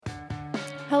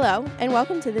Hello, and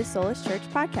welcome to this Soulish Church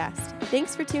podcast.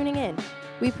 Thanks for tuning in.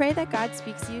 We pray that God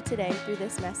speaks to you today through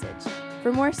this message.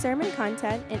 For more sermon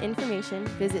content and information,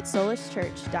 visit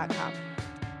soulishchurch.com.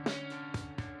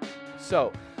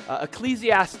 So,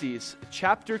 Ecclesiastes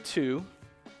chapter 2,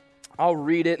 I'll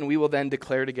read it and we will then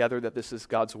declare together that this is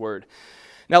God's word.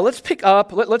 Now let's pick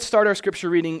up, let's start our scripture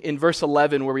reading in verse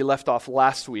 11 where we left off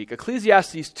last week.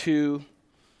 Ecclesiastes 2,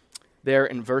 there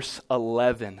in verse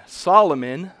 11.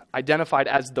 Solomon, identified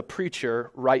as the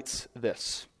preacher, writes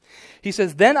this. He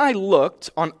says, "Then I looked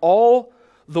on all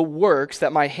the works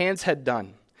that my hands had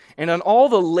done, and on all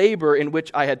the labor in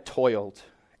which I had toiled.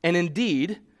 And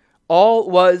indeed, all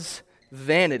was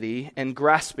vanity and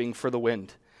grasping for the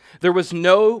wind. There was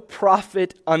no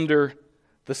profit under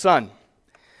the sun.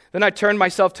 Then I turned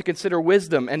myself to consider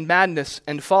wisdom and madness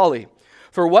and folly.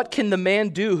 For what can the man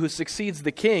do who succeeds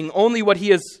the king? Only what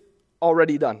he has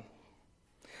already done.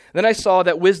 Then I saw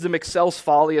that wisdom excels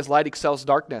folly as light excels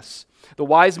darkness. The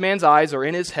wise man's eyes are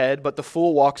in his head, but the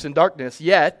fool walks in darkness.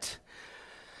 Yet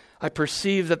I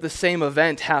perceive that the same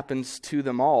event happens to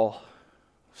them all.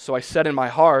 So I said in my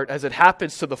heart, as it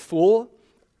happens to the fool,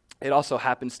 it also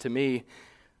happens to me.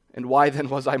 And why then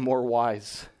was I more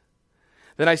wise?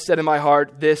 Then I said in my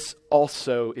heart, this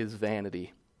also is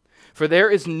vanity. For there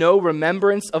is no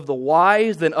remembrance of the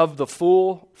wise than of the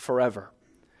fool forever.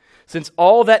 Since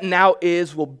all that now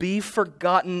is will be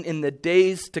forgotten in the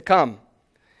days to come.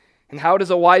 And how does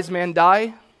a wise man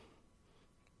die?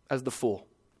 As the fool.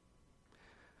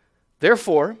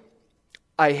 Therefore,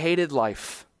 I hated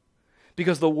life,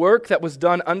 because the work that was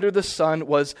done under the sun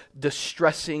was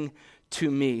distressing to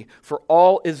me, for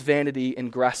all is vanity and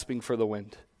grasping for the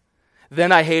wind.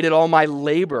 Then I hated all my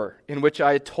labor in which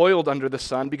I had toiled under the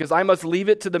sun, because I must leave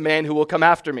it to the man who will come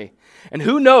after me. And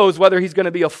who knows whether he's going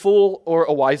to be a fool or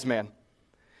a wise man.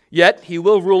 Yet he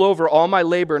will rule over all my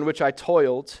labor in which I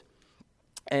toiled,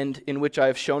 and in which I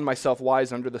have shown myself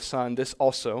wise under the sun. This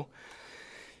also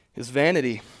is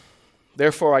vanity.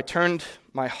 Therefore I turned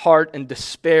my heart and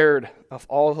despaired of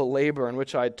all the labor in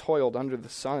which I had toiled under the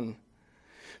sun.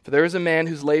 For there is a man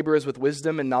whose labor is with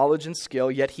wisdom and knowledge and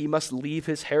skill, yet he must leave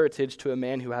his heritage to a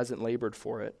man who hasn't labored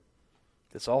for it.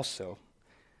 This also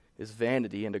is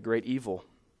vanity and a great evil.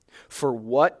 For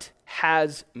what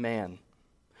has man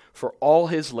for all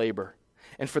his labor,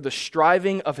 and for the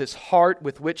striving of his heart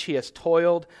with which he has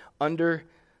toiled under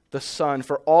the sun?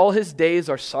 For all his days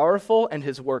are sorrowful, and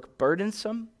his work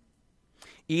burdensome.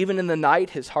 Even in the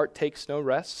night his heart takes no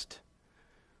rest.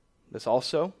 This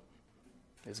also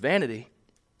is vanity.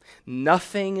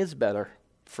 Nothing is better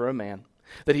for a man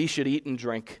that he should eat and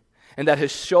drink, and that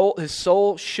his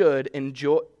soul should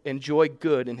enjoy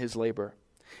good in his labor.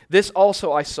 This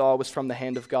also I saw was from the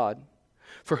hand of God.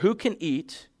 For who can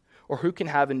eat or who can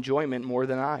have enjoyment more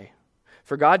than I?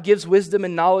 For God gives wisdom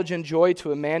and knowledge and joy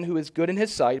to a man who is good in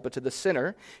his sight, but to the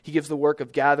sinner he gives the work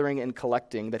of gathering and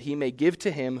collecting, that he may give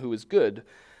to him who is good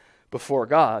before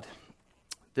God.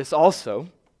 This also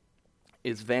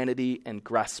is vanity and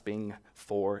grasping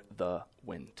for the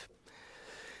wind."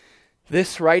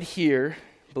 This right here,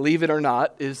 believe it or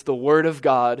not, is the word of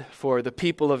God for the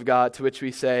people of God, to which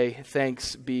we say,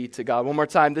 thanks be to God. One more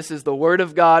time, this is the word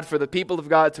of God for the people of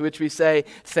God, to which we say,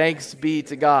 thanks be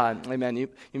to God. Amen. You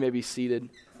may be seated.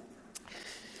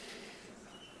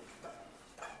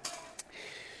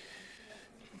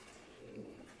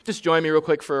 Just join me real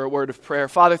quick for a word of prayer.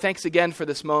 Father, thanks again for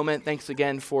this moment. Thanks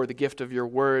again for the gift of your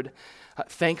word.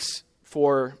 Thanks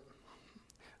for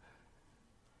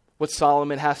what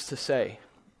Solomon has to say.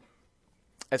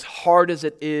 As hard as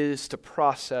it is to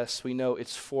process, we know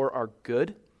it's for our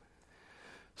good.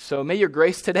 So may your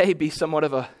grace today be somewhat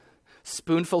of a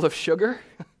spoonful of sugar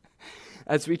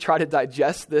as we try to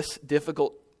digest this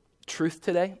difficult truth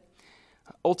today.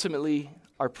 Ultimately,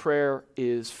 our prayer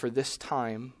is for this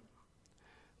time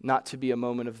not to be a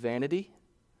moment of vanity.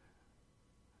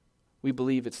 We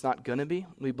believe it's not going to be.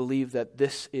 We believe that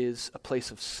this is a place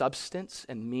of substance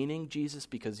and meaning, Jesus,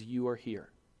 because you are here.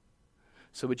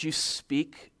 So would you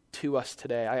speak to us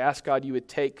today? I ask God you would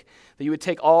take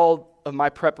all of my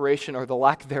preparation or the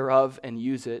lack thereof and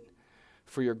use it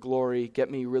for your glory.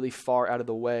 Get me really far out of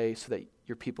the way so that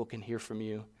your people can hear from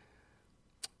you.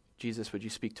 Jesus, would you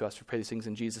speak to us? We pray these things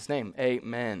in Jesus' name.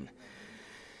 Amen.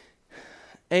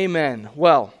 Amen.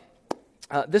 Well,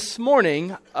 this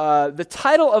morning, the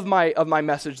title of my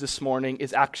message this morning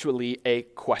is actually a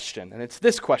question. And it's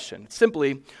this question. It's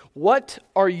simply, what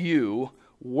are you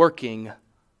working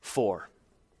for?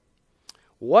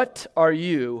 What are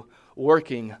you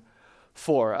working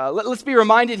for. Let's be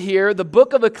reminded here, the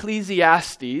book of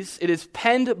Ecclesiastes, it is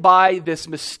penned by this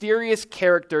mysterious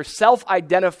character,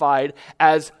 self-identified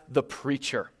as the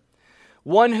preacher.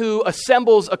 One who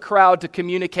assembles a crowd to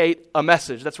communicate a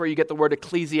message. That's where you get the word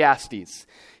Ecclesiastes.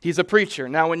 He's a preacher.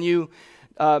 Now, when you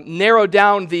narrow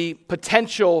down the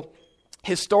potential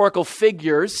historical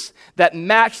figures that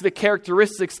match the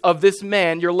characteristics of this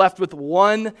man, you're left with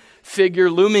one figure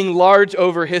looming large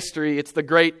over history. It's the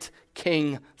great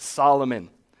King Solomon.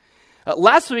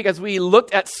 Last week, as we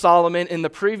looked at Solomon in the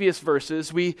previous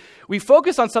verses, we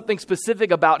focused on something specific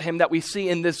about him that we see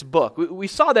in this book. We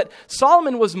saw that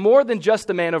Solomon was more than just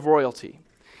a man of royalty.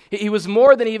 He was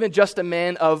more than even just a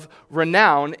man of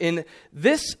renown. In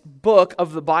this book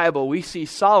of the Bible, we see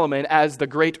Solomon as the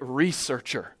great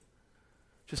researcher.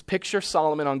 Just picture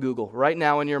Solomon on Google right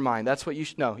now in your mind. That's what you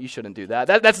should. No, you shouldn't do that.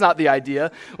 That's not the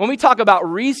idea. When we talk about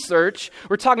research,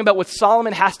 we're talking about what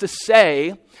Solomon has to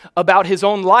say about his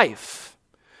own life.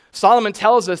 Solomon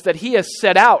tells us that he has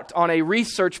set out on a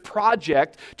research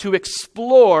project to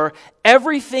explore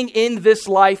everything in this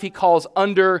life he calls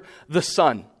under the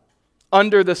sun.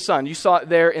 Under the sun. You saw it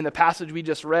there in the passage we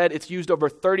just read. It's used over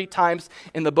 30 times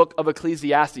in the book of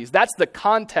Ecclesiastes. That's the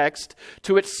context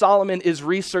to which Solomon is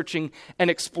researching and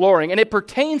exploring. And it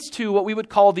pertains to what we would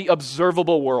call the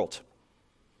observable world.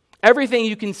 Everything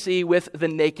you can see with the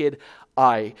naked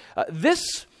eye.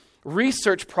 This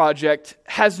research project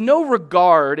has no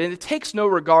regard, and it takes no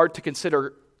regard to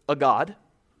consider a God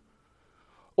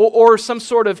or some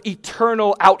sort of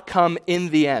eternal outcome in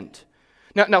the end.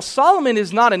 Now, Solomon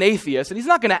is not an atheist, and he's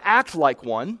not going to act like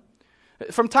one.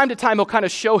 From time to time, he'll kind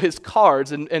of show his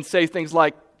cards and say things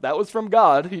like, that was from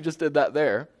God. He just did that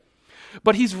there.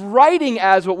 But he's writing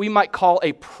as what we might call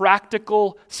a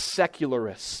practical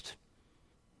secularist.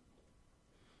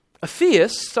 A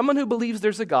theist, someone who believes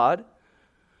there's a God,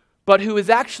 but who is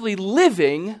actually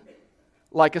living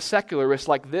like a secularist,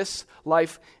 like this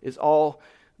life is all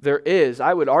there is.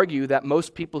 I would argue that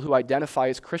most people who identify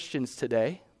as Christians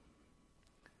today,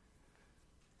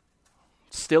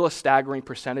 still a staggering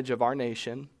percentage of our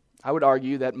nation, I would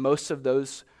argue that most of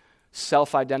those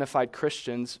self-identified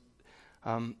Christians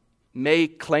may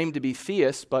claim to be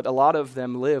theists, but a lot of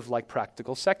them live like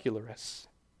practical secularists.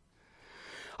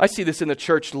 I see this in the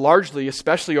church largely,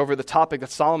 especially over the topic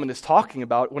that Solomon is talking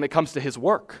about when it comes to his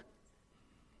work.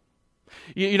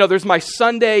 You know, there's my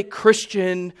Sunday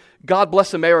Christian, God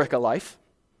bless America life,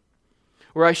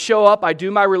 where I show up, I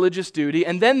do my religious duty,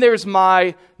 and then there's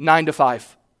my 9 to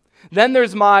 5. Then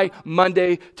there's my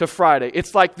Monday to Friday.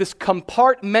 It's like this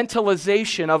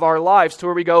compartmentalization of our lives to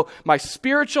where we go, my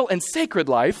spiritual and sacred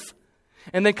life,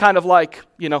 and then kind of like,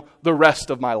 the rest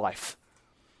of my life.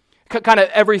 Kind of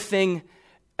everything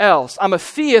else. I'm a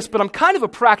theist, but I'm kind of a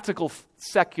practical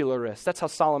secularist. That's how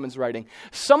Solomon's writing.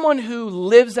 Someone who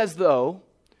lives as though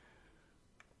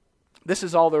this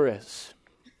is all there is.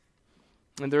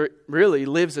 And there really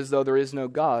lives as though there is no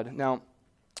God. Now,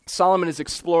 Solomon is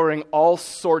exploring all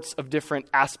sorts of different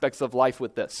aspects of life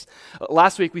with this.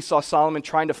 Last week we saw Solomon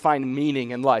trying to find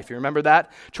meaning in life. You remember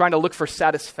that? Trying to look for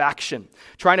satisfaction.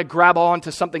 Trying to grab on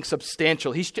to something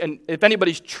substantial. And if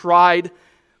anybody's tried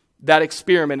that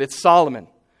experiment, it's Solomon.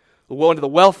 One of the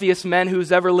wealthiest men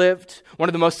who's ever lived. One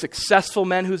of the most successful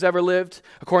men who's ever lived.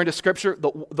 According to Scripture,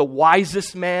 the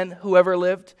wisest man who ever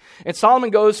lived. And Solomon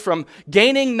goes from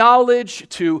gaining knowledge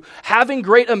to having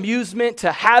great amusement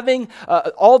to having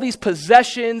all these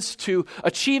possessions to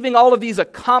achieving all of these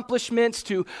accomplishments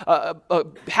to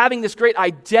having this great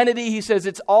identity. He says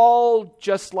it's all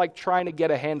just like trying to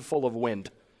get a handful of wind.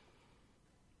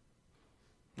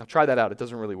 Now try that out. It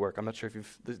doesn't really work. I'm not sure if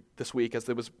you've, this week as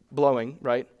it was blowing,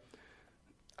 right?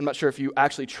 I'm not sure if you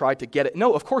actually tried to get it.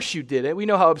 No, of course you did it. We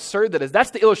know how absurd that is. That's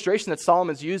the illustration that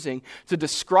Solomon's using to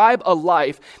describe a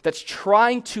life that's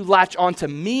trying to latch onto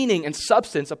meaning and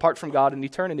substance apart from God and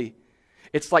eternity.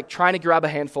 It's like trying to grab a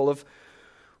handful of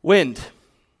wind.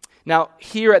 Now,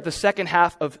 here at the second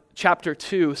half of chapter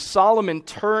 2, Solomon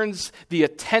turns the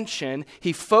attention,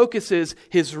 he focuses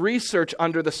his research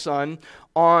under the sun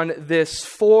on this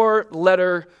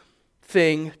 4-letter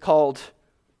thing called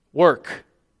work.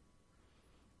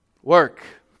 Work,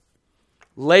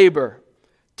 labor,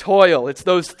 toil. It's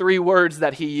those 3 words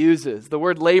that he uses. The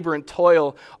word labor and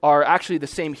toil are actually the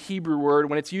same Hebrew word.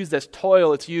 When it's used as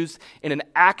toil, it's used in an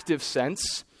active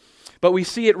sense. But we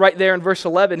see it right there in verse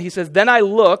 11. He says, "Then I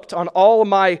looked on all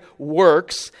my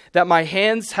works that my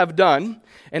hands have done,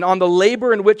 and on the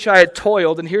labor in which I had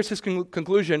toiled." And here's his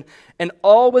conclusion. "And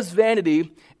all was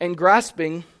vanity and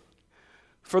grasping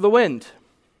for the wind."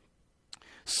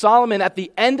 Solomon, at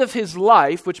the end of his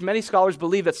life, which many scholars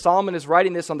believe that Solomon is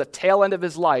writing this on the tail end of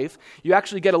his life, you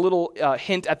actually get a little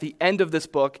hint at the end of this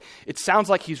book. It sounds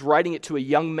like he's writing it to a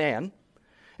young man.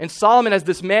 And Solomon, as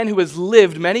this man who has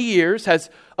lived many years,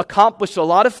 has accomplished a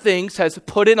lot of things, has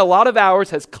put in a lot of hours,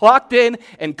 has clocked in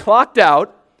and clocked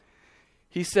out.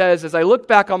 He says, as I look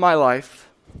back on my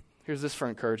life, here's this for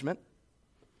encouragement.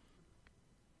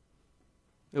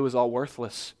 It was all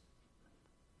worthless.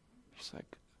 Just like,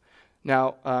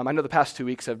 now, I know the past 2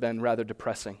 weeks have been rather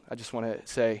depressing. I just want to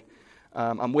say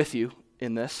I'm with you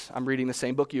in this. I'm reading the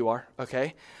same book you are,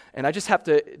 okay? And I just have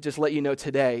to let you know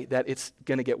today that it's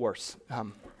going to get worse.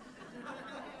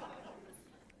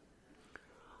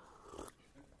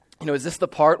 Is this the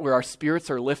part where our spirits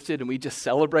are lifted and we just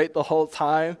celebrate the whole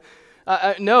time?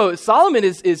 No, Solomon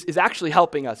is actually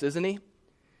helping us, isn't he?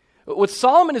 What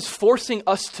Solomon is forcing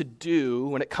us to do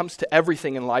when it comes to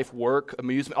everything in life, work,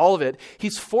 amusement, all of it,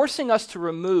 he's forcing us to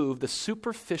remove the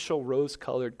superficial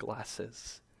rose-colored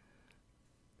glasses.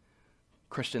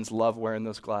 Christians love wearing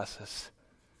those glasses.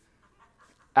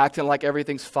 Acting like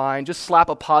everything's fine. Just slap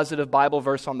a positive Bible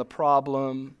verse on the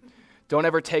problem. Don't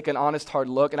ever take an honest, hard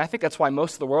look. And I think that's why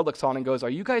most of the world looks on and goes, are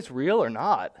you guys real or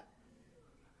not?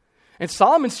 And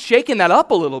Solomon's shaking that up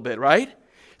a little bit, right?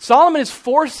 Solomon is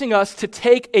forcing us to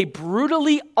take a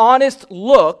brutally honest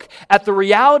look at the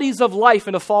realities of life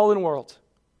in a fallen world.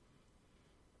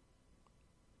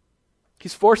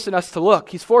 He's forcing us to look.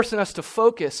 He's forcing us to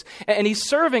focus. And he's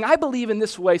serving, I believe in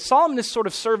this way, Solomon is sort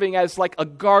of serving as like a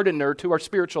gardener to our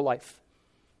spiritual life.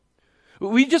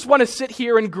 We just want to sit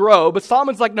here and grow, but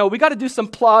Solomon's like, no, we got to do some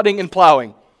plodding and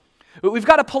plowing. We've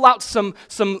got to pull out some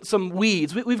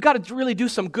weeds. We've got to really do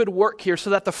some good work here so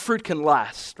that the fruit can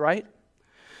last, right?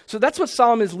 So that's what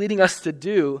Solomon is leading us to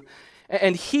do.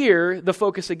 And here, the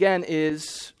focus again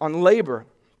is on labor.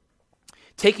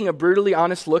 Taking a brutally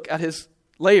honest look at his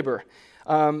labor.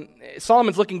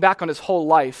 Solomon's looking back on his whole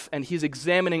life, and he's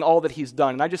examining all that he's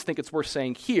done. And I just think it's worth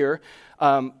saying here,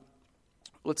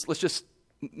 let's just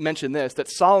mention this, that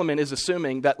Solomon is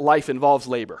assuming that life involves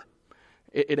labor.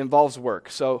 It involves work.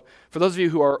 So for those of you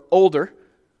who are older,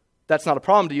 that's not a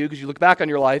problem to you because you look back on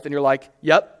your life and you're like,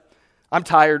 yep, I'm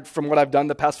tired from what I've done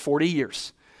the past 40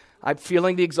 years. I'm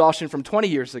feeling the exhaustion from 20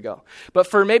 years ago. But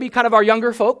for maybe kind of our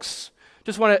younger folks,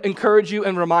 just want to encourage you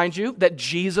and remind you that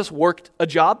Jesus worked a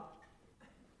job.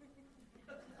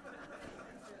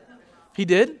 He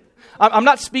did. I'm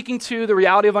not speaking to the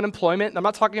reality of unemployment. I'm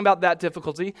not talking about that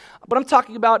difficulty. But I'm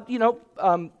talking about,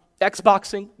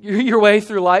 Xboxing your way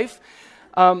through life.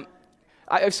 I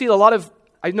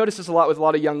notice this a lot with a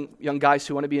lot of young guys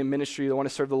who want to be in ministry, they want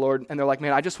to serve the Lord, and they're like,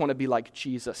 man, I just want to be like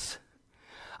Jesus.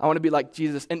 I want to be like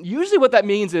Jesus. And usually what that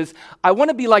means is, I want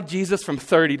to be like Jesus from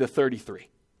 30 to 33.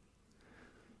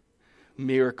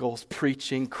 Miracles,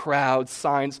 preaching, crowds,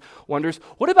 signs, wonders.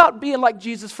 What about being like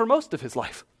Jesus for most of his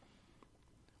life?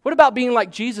 What about being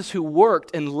like Jesus who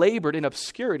worked and labored in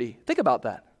obscurity? Think about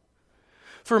that.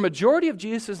 For a majority of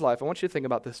Jesus' life, I want you to think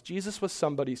about this, Jesus was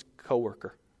somebody's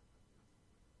coworker.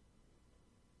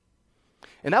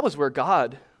 And that was where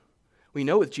God, we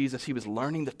know with Jesus, he was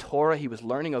learning the Torah, he was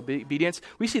learning obedience.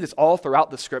 We see this all throughout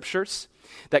the scriptures,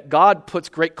 that God puts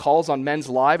great calls on men's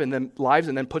lives and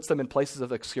then puts them in places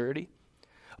of obscurity,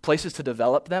 places to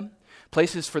develop them,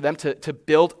 places for them to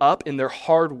build up in their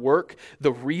hard work,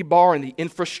 the rebar and the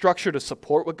infrastructure to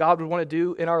support what God would want to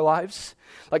do in our lives.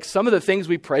 Like some of the things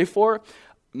we pray for,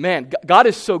 man, God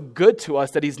is so good to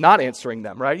us that he's not answering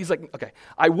them, right? He's like, okay,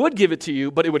 I would give it to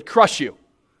you, but it would crush you.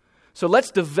 So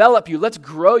let's develop you, let's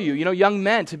grow you. Young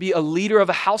men, to be a leader of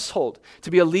a household,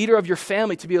 to be a leader of your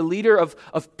family, to be a leader of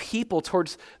people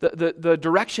towards the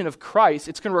direction of Christ,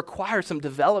 it's going to require some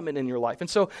development in your life. And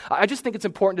so I just think it's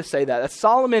important to say that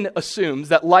Solomon assumes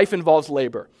that life involves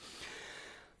labor.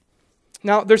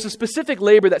 Now, there's a specific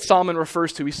labor that Solomon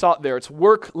refers to. We saw it there. It's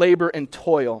work, labor, and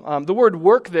toil. The word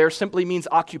work there simply means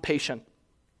occupation.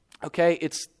 Okay,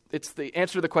 it's the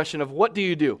answer to the question of what do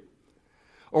you do?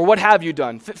 Or what have you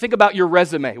done? Think about your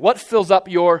resume. What fills up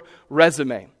your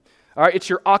resume? All right, it's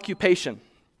your occupation.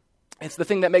 It's the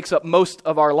thing that makes up most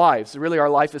of our lives. Really, our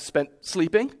life is spent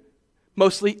sleeping,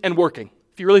 mostly, and working,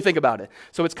 if you really think about it.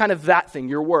 So it's kind of that thing,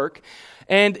 your work.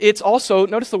 And it's also,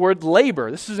 notice the word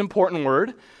labor. This is an important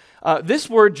word. This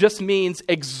word just means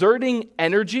exerting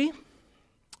energy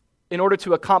in order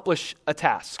to accomplish a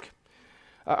task.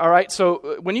 All right,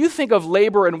 so when you think of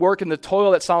labor and work and the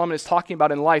toil that Solomon is talking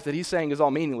about in life that he's saying is all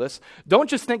meaningless, don't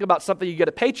just think about something you get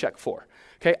a paycheck for.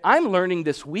 Okay, I'm learning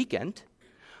this weekend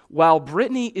while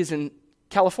Brittany is in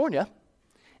California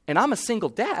and I'm a single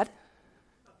dad.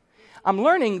 I'm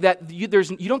learning that you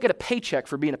don't get a paycheck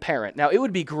for being a parent. Now, it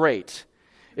would be great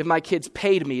if my kids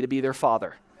paid me to be their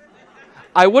father.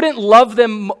 I wouldn't love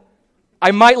them.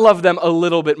 I might love them a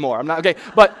little bit more. I'm not okay,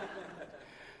 but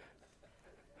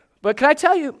can I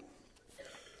tell you,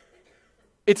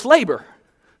 it's labor.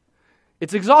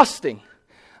 It's exhausting.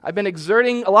 I've been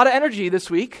exerting a lot of energy this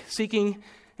week, seeking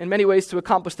in many ways to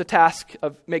accomplish the task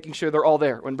of making sure they're all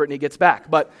there when Brittany gets back.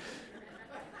 But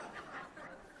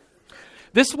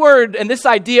this word and this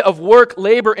idea of work,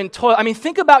 labor, and toil, I mean,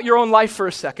 think about your own life for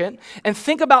a second, and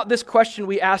think about this question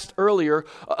we asked earlier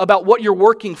about what you're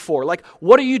working for. Like,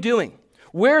 what are you doing?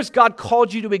 Where has God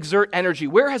called you to exert energy?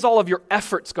 Where has all of your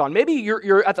efforts gone? Maybe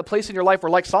you're at the place in your life where,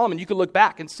 like Solomon, you can look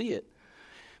back and see it.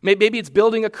 Maybe it's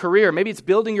building a career. Maybe it's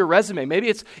building your resume. Maybe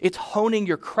it's honing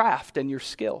your craft and your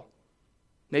skill.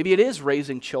 Maybe it is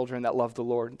raising children that love the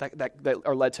Lord, that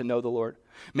are led to know the Lord.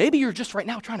 Maybe you're just right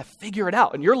now trying to figure it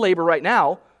out, and your labor right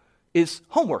now is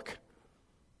homework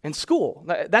and school.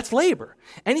 That's labor.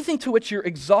 Anything to which you're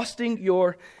exhausting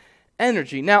your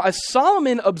energy. Now, as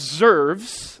Solomon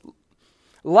observes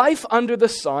life under the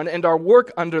sun and our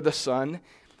work under the sun,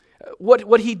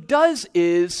 what he does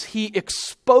is he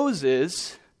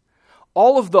exposes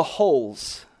all of the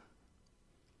holes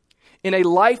in a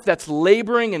life that's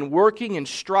laboring and working and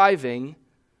striving,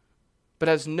 but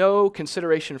has no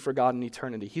consideration for God in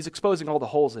eternity. He's exposing all the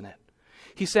holes in it.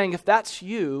 He's saying, if that's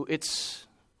you, it's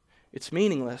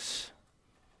meaningless.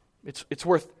 It's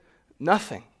worth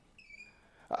nothing.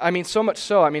 I mean, so much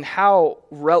so. I mean,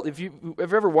 if you've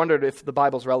ever wondered if the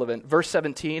Bible's relevant, verse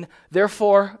 17,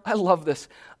 therefore, I love this,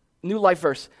 New Life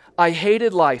verse, I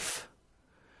hated life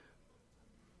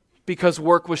because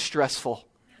work was stressful.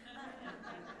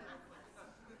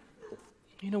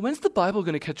 You know, when's the Bible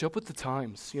going to catch up with the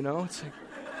times? You know, it's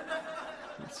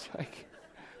like,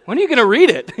 when are you going to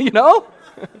read it? You know?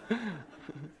 You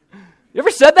ever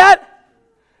said that?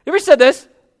 You ever said this?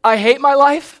 I hate my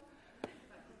life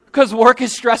because work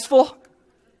is stressful,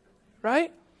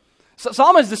 right? So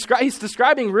Solomon he's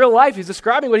describing real life. He's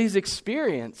describing what he's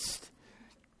experienced.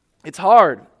 It's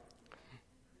hard.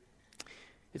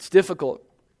 It's difficult.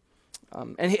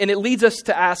 And it leads us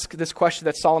to ask this question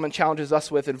that Solomon challenges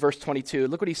us with in verse 22.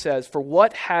 Look what he says, for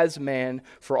what has man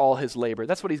for all his labor?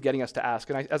 That's what he's getting us to ask.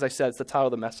 And as I said, it's the title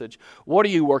of the message. What are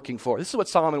you working for? This is what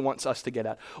Solomon wants us to get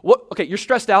at. Okay, you're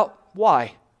stressed out.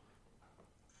 Why?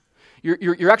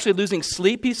 You're actually losing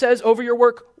sleep, he says, over your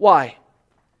work. Why?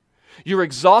 You're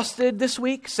exhausted this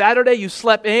week. Saturday, you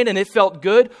slept in and it felt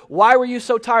good. Why were you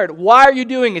so tired? Why are you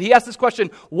doing it? He asked this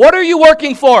question, what are you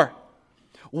working for?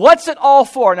 What's it all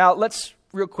for? Now, let's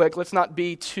not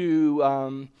be too,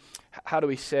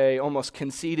 almost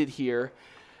conceited here.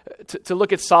 To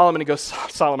look at Solomon and go,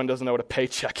 Solomon doesn't know what a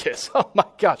paycheck is. Oh my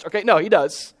gosh. Okay, no, he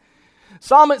does.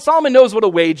 Solomon knows what a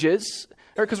wage is.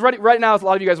 Because right now, a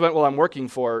lot of you guys went, well, I'm working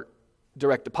for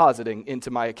direct depositing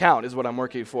into my account is what I'm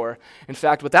working for. In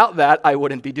fact, without that, I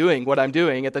wouldn't be doing what I'm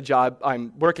doing at the job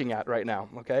I'm working at right now,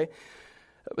 okay?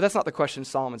 But that's not the question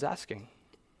Solomon's asking.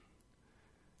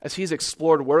 As he's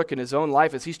explored work in his own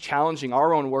life, as he's challenging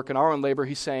our own work and our own labor,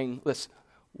 he's saying, listen,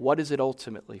 what is it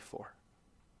ultimately for?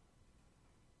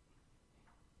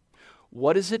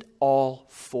 What is it all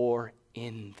for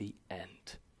in the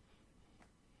end?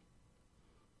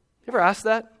 You ever asked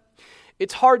that?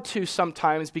 It's hard to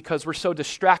sometimes because we're so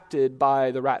distracted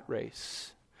by the rat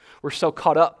race. We're so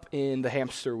caught up in the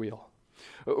hamster wheel.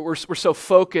 We're so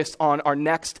focused on our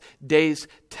next day's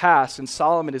tasks, and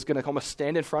Solomon is going to almost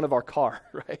stand in front of our car,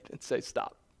 right, and say,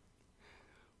 stop.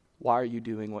 Why are you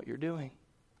doing what you're doing?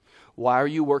 Why are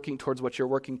you working towards what you're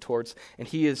working towards? And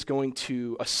he is going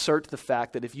to assert the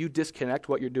fact that if you disconnect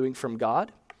what you're doing from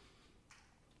God,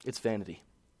 it's vanity.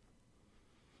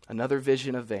 Another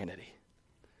vision of vanity.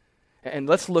 And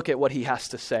let's look at what he has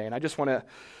to say. And I just want to,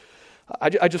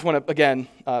 again,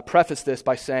 preface this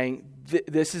by saying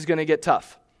this is going to get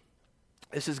tough.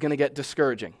 This is going to get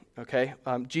discouraging, okay?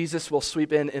 Jesus will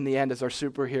sweep in the end as our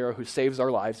superhero who saves our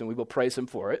lives, and we will praise him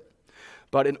for it.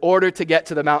 But in order to get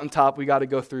to the mountaintop, we got to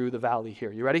go through the valley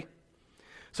here. You ready?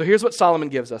 So here's what Solomon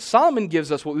gives us. Solomon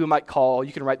gives us what we might call,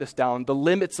 you can write this down, the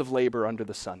limits of labor under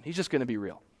the sun. He's just going to be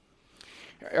real.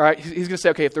 All right, he's going to say,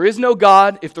 okay, if there is no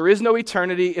God, if there is no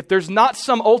eternity, if there's not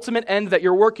some ultimate end that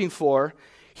you're working for,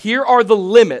 here are the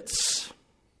limits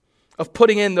of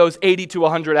putting in those 80 to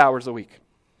 100 hours a week,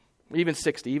 even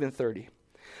 60, even 30.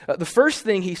 The first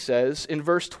thing he says in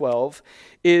verse 12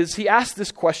 is he asks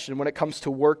this question when it comes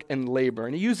to work and labor.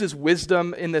 And he uses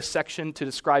wisdom in this section to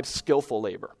describe skillful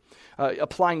labor,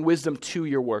 applying wisdom to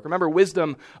your work. Remember,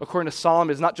 wisdom, according to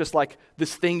Solomon, is not just like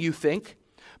this thing you think,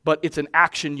 but it's an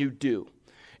action you do.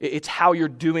 It's how you're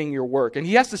doing your work. And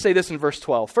he has to say this in verse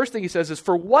 12. First thing he says is,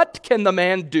 for what can the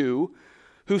man do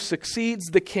who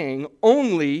succeeds the king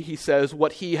only, he says,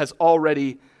 what he has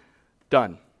already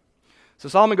done. So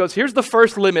Solomon goes, here's the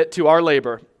first limit to our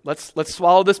labor. Let's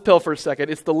swallow this pill for a second.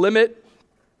 It's the limit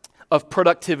of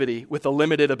productivity with a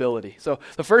limited ability. So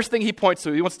the first thing he points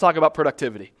to, he wants to talk about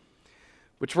productivity,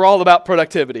 which we're all about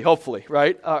productivity, hopefully,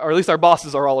 right? Or at least our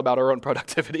bosses are all about our own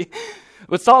productivity.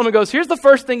 But Solomon goes, here's the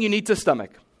first thing you need to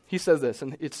stomach. He says this,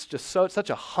 and it's just such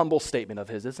a humble statement of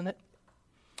his, isn't it?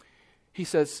 He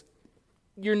says,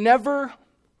 you're never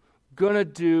going to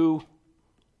do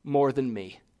more than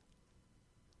me.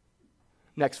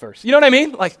 Next verse. You know what I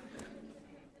mean? Like,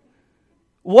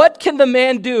 what can the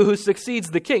man do who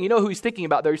succeeds the king? You know who he's thinking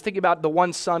about there? He's thinking about the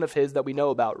one son of his that we know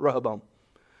about, Rehoboam,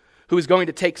 who is going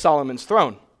to take Solomon's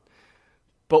throne.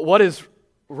 But what is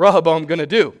Rehoboam going to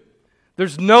do?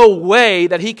 There's no way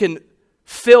that he can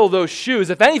fill those shoes.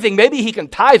 If anything, maybe he can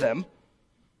tie them.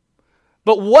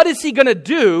 But what is he going to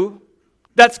do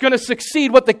that's going to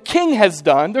succeed what the king has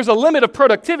done? There's a limit of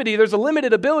productivity. There's a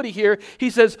limited ability here. He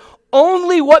says,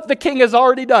 only what the king has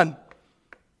already done.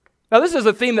 Now, this is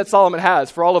a theme that Solomon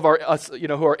has for all of us,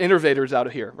 who are innovators out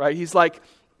of here, right? He's like,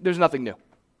 there's nothing new.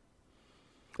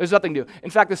 There's nothing new. In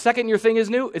fact, the second your thing is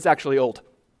new, it's actually old.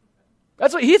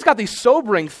 That's what he's got, these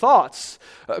sobering thoughts,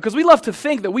 because we love to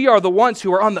think that we are the ones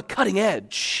who are on the cutting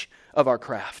edge of our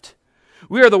craft.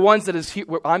 We are the ones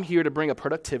I'm here to bring a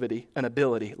productivity, an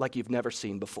ability like you've never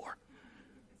seen before.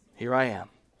 Here I am,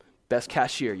 best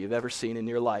cashier you've ever seen in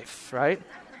your life, right?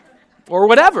 Or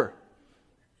whatever.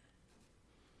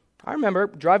 I remember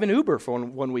driving Uber for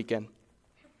one weekend.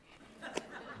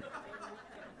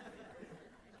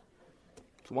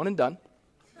 It's one and done.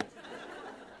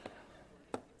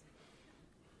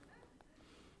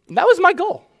 And that was my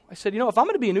goal. I said, if I'm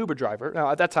going to be an Uber driver, now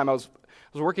at that time I was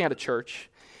working at a church,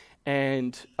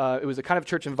 and it was a kind of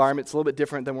church environment. It's a little bit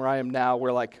different than where I am now.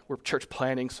 We're church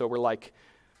planning, so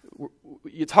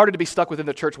it's harder to be stuck within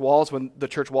the church walls when the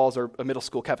church walls are a middle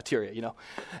school cafeteria,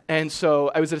 And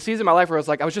so I was at a season in my life where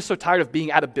I was just so tired of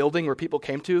being at a building where people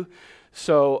came to,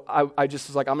 so I just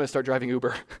was like, I'm going to start driving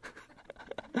Uber.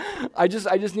 I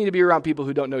just need to be around people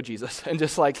who don't know Jesus and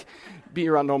just be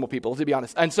around normal people, to be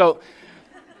honest. And so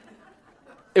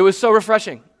it was so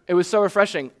refreshing. It was so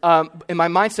refreshing. And my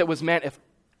mindset was, man, if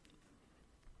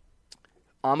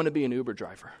I'm going to be an Uber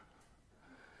driver,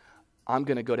 I'm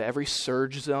going to go to every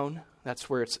surge zone. That's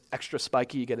where it's extra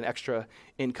spiky. You get an extra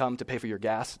income to pay for your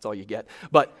gas. That's all you get.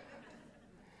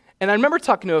 And I remember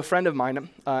talking to a friend of mine,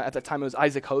 at that time it was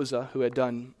Isaac Hoza, who had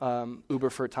done Uber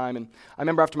for a time. And I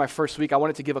remember after my first week, I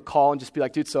wanted to give a call and just be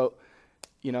like, dude, so,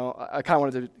 I kind of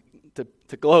wanted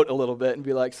to gloat a little bit and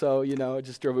be like, so, I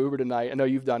just drove Uber tonight. I know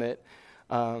you've done it.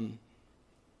 How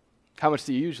much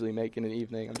do you usually make in an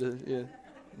evening? I'm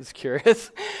just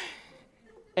curious.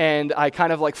 And I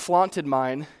kind of flaunted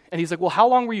mine. And he's like, well, how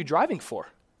long were you driving for?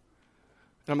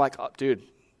 And I'm like, oh, dude,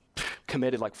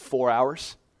 committed 4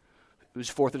 hours. It was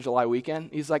 4th of July weekend.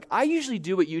 He's like, I usually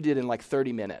do what you did in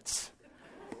 30 minutes.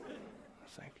 I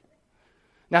was like,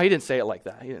 now he didn't say it like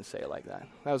that.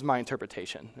 That was my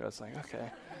interpretation. I was like, okay.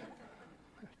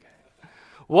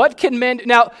 What can men do?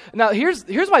 Now here's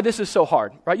why this is so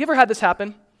hard, right? You ever had this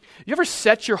happen? You ever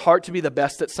set your heart to be the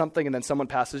best at something and then someone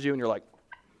passes you and you're like,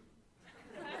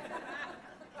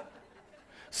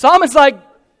 Solomon's like,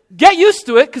 get used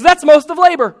to it because that's most of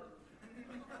labor.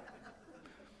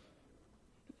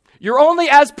 You're only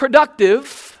as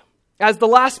productive as the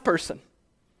last person.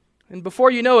 And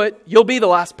before you know it, you'll be the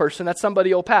last person that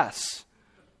somebody will pass.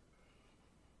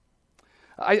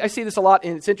 I see this a lot,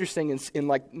 and it's interesting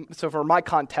so for my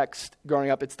context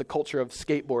growing up, it's the culture of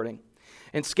skateboarding.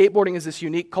 And skateboarding is this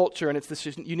unique culture, and it's this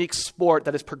unique sport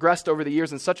that has progressed over the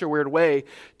years in such a weird way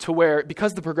to where,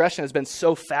 because the progression has been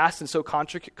so fast and so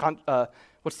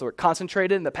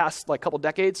concentrated in the past couple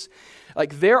decades,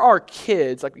 there are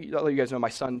kids, you guys know my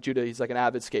son Judah, he's an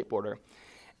avid skateboarder.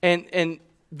 And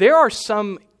there are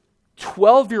some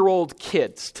 12-year-old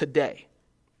kids today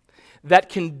that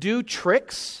can do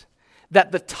tricks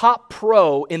that the top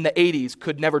pro in the 80s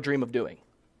could never dream of doing.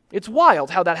 It's wild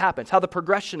how that happens, how the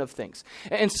progression of things.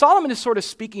 And Solomon is sort of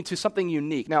speaking to something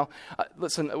unique. Now,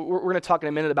 listen, we're going to talk in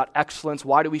a minute about excellence.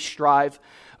 Why do we strive?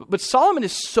 But Solomon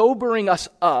is sobering us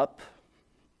up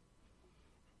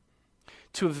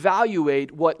to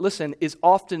evaluate what, is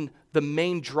often the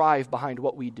main drive behind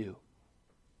what we do.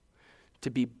 To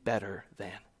be better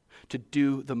than, to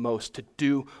do the most, to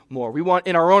do more. We want,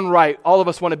 in our own right, all of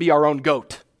us want to be our own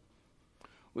goat.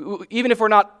 Even if we're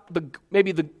not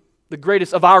maybe the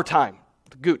greatest of our time,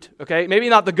 the goat, okay? Maybe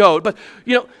not the goat, but,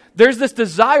 there's this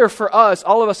desire for us,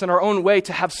 all of us in our own way,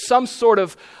 to have some sort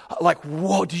of,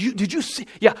 whoa, did you see?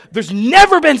 Yeah, there's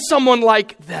never been someone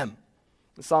like them.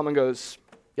 And Solomon goes,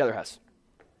 yeah, there has.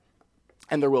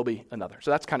 And there will be another.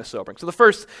 So that's kind of sobering. So the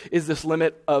first is this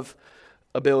limit of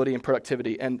ability and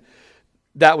productivity. And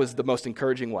that was the most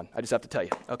encouraging one, I just have to tell you.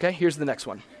 Okay, here's the next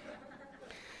one.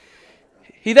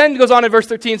 He then goes on in verse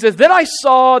 13 and says, then I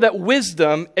saw that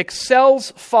wisdom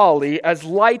excels folly as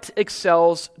light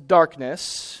excels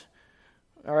darkness.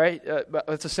 All right,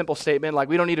 that's a simple statement. Like,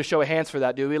 we don't need to show of hands for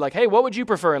that, do we? Like, hey, what would you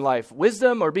prefer in life,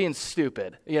 wisdom or being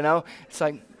stupid? You know, it's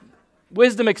like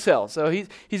wisdom excels. So he's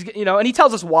and he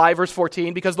tells us why, verse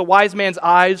 14, because the wise man's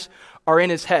eyes are in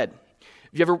his head.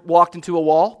 Have you ever walked into a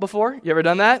wall before? You ever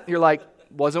done that? You're like,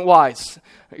 wasn't wise.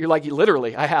 You're like,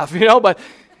 literally, I have,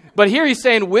 But here he's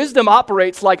saying wisdom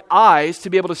operates like eyes to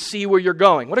be able to see where you're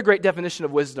going. What a great definition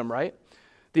of wisdom, right?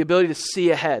 The ability to see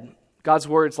ahead. God's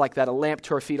word's like that, a lamp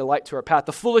to our feet, a light to our path.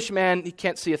 The foolish man, he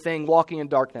can't see a thing, walking in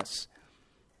darkness.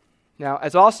 Now,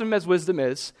 as awesome as wisdom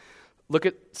is, look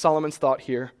at Solomon's thought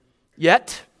here.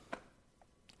 Yet,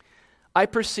 I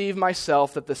perceive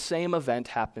myself that the same event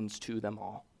happens to them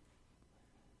all.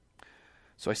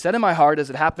 So I said in my heart,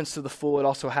 as it happens to the fool, it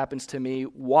also happens to me.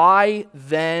 Why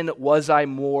then was I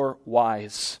more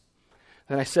wise?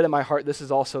 And I said in my heart, this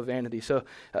is also vanity. So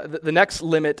the next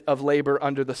limit of labor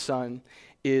under the sun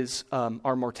is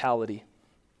our mortality.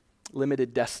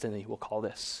 Limited destiny, we'll call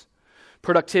this.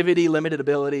 Productivity, limited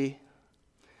ability.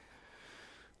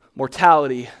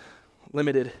 Mortality,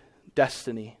 limited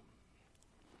destiny.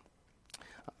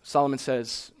 Solomon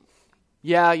says,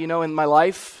 yeah, in my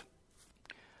life,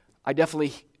 I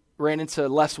definitely ran into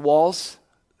less walls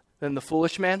than the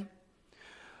foolish man.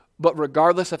 But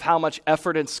regardless of how much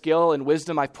effort and skill and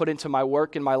wisdom I put into my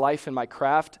work and my life and my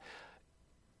craft,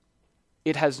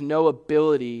 it has no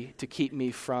ability to keep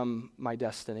me from my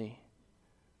destiny,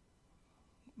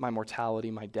 my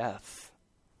mortality, my death.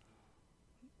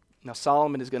 Now,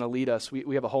 Solomon is going to lead us.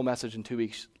 We have a whole message in 2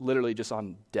 weeks, literally just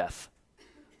on death.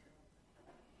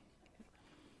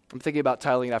 I'm thinking about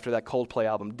titling it after that Coldplay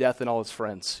album, Death and All His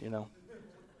Friends,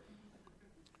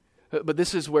 But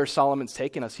this is where Solomon's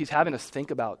taking us. He's having us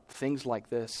think about things like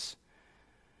this.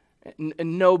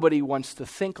 And nobody wants to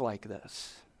think like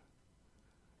this,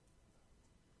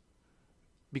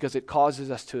 because it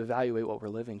causes us to evaluate what we're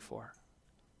living for.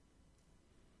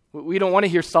 We don't want to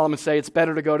hear Solomon say it's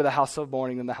better to go to the house of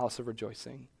mourning than the house of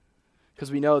rejoicing, because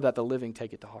we know that the living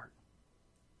take it to heart.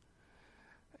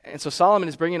 And so Solomon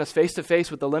is bringing us face to face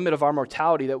with the limit of our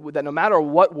mortality, that no matter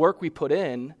what work we put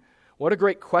in, what a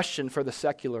great question for the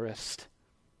secularist.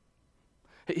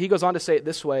 He goes on to say it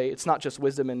this way, it's not just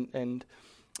wisdom and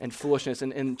foolishness.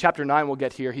 In chapter 9 we'll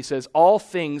get here, he says, all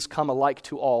things come alike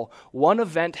to all. One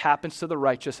event happens to the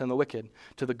righteous and the wicked,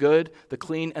 to the good, the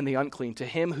clean, and the unclean, to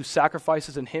him who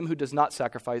sacrifices and him who does not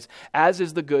sacrifice. As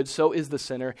is the good, so is the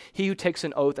sinner. He who takes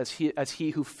an oath as he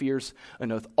who fears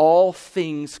an oath. All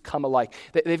things come alike.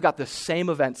 They've got the same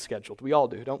event scheduled. We all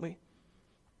do, don't we?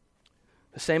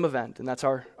 The same event, and that's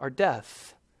our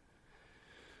death.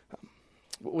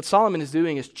 What Solomon is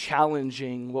doing is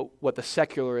challenging what the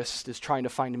secularist is trying to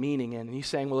find meaning in. And he's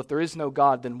saying, well, if there is no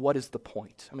God, then what is the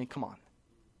point? I mean, come on.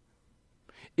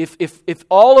 If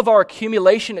all of our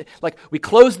accumulation, like we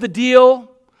closed the deal,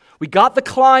 we got the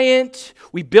client,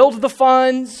 we billed the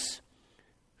funds,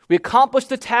 we accomplished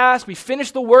the task, we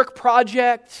finished the work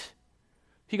project,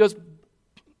 he goes,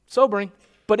 sobering.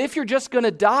 But if you're just going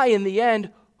to die in the end,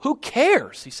 who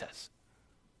cares, he says.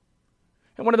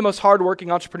 And one of the most hardworking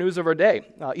entrepreneurs of our day,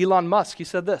 Elon Musk, he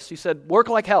said this. He said, work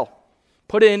like hell.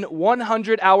 Put in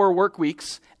 100-hour work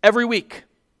weeks every week.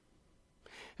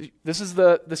 This is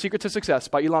the secret to success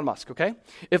by Elon Musk, okay?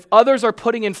 If others are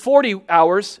putting in 40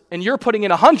 hours and you're putting in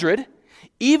 100,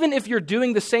 even if you're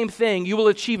doing the same thing, you will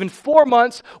achieve in 4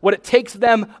 months what it takes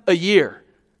them a year.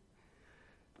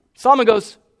 Solomon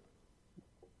goes,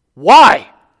 why?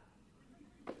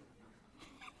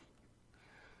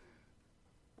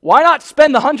 Why not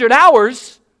spend the 100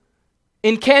 hours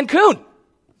in Cancun?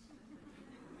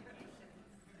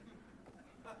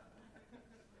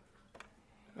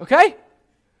 Okay?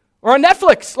 Or on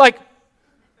Netflix. Like,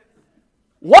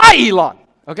 why, Elon?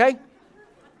 Okay?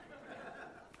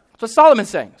 That's what Solomon's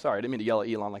saying. Sorry, I didn't mean to yell at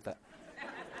Elon like that.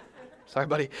 Sorry,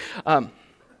 buddy.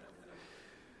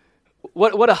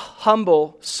 What a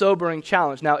humble, sobering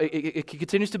challenge. Now, it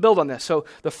continues to build on this. So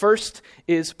the first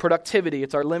is productivity.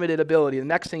 It's our limited ability. The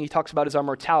next thing he talks about is our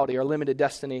mortality, our limited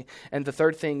destiny. And the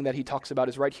third thing that he talks about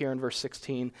is right here in verse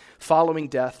 16, following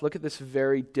death. Look at this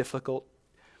very difficult,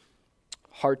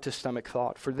 hard-to-stomach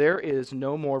thought. For there is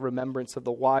no more remembrance of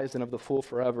the wise and of the fool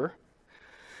forever,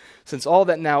 since all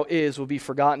that now is will be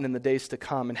forgotten in the days to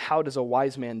come. And how does a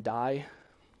wise man die?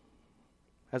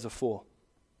 As a fool.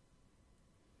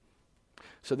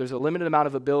 So there's a limited amount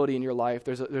of ability in your life.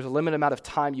 There's a limited amount of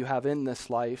time you have in this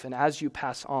life. And as you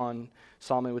pass on,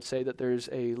 Solomon would say that there's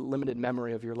a limited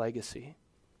memory of your legacy.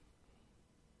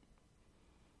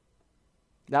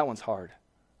 That one's hard.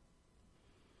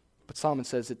 But Solomon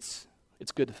says it's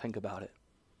good to think about it.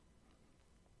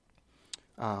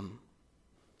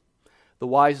 The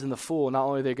wise and the fool, not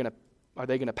only are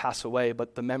they going to pass away,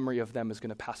 but the memory of them is going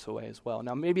to pass away as well.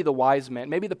 Now, maybe the wise man,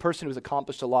 maybe the person who's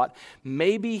accomplished a lot,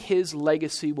 maybe his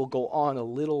legacy will go on a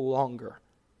little longer.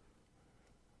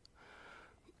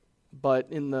 But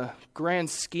in the grand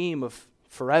scheme of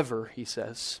forever, he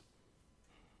says,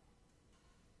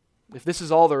 if this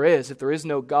is all there is, if there is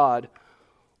no God,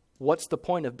 what's the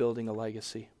point of building a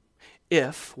legacy?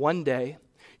 If one day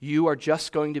you are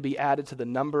just going to be added to the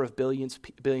number of billions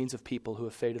of people who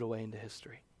have faded away into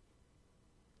history.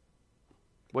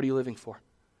 What are you living for?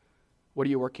 What are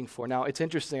you working for? Now, it's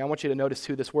interesting. I want you to notice,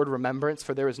 too, this word remembrance,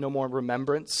 for there is no more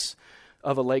remembrance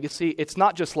of a legacy. It's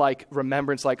not just like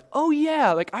remembrance, like, oh,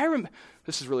 yeah, like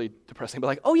this is really depressing, but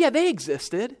like, oh, yeah, they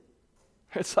existed.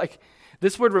 It's like,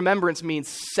 this word remembrance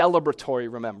means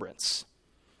celebratory remembrance,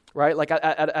 right? Like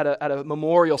at a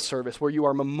memorial service where you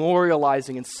are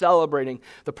memorializing and celebrating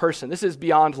the person. This is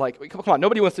beyond like, come on,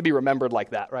 nobody wants to be remembered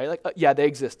like that, right? Like, yeah, they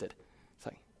existed. It's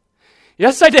like,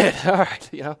 yes, I did. All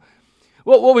right,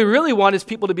 Well, what we really want is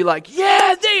people to be like,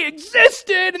 yeah, they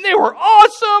existed, and they were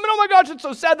awesome, and oh my gosh, it's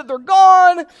so sad that they're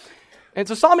gone. And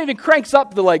so Solomon even cranks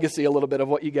up the legacy a little bit of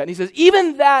what you get. And he says,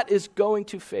 even that is going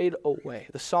to fade away.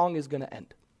 The song is going to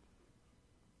end.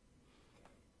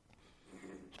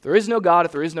 If there is no God,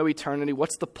 if there is no eternity,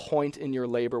 what's the point in your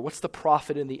labor? What's the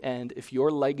profit in the end if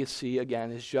your legacy,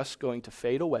 again, is just going to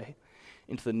fade away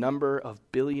into the number of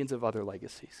billions of other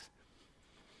legacies?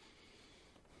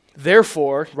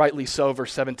 Therefore, rightly so,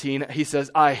 verse 17, he says,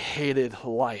 I hated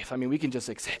life. I mean, we can just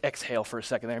exhale for a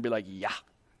second there and be like, yeah,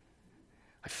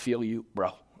 I feel you,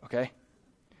 bro, okay?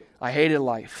 I hated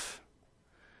life.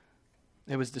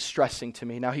 It was distressing to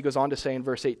me. Now he goes on to say in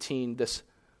verse 18, this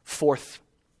fourth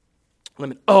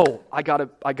limit. Oh, I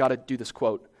gotta do this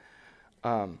quote.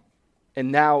 And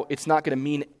now it's not going to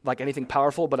mean like anything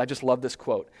powerful, but I just love this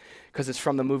quote because it's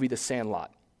from the movie The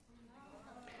Sandlot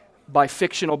by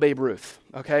fictional Babe Ruth,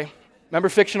 okay? Remember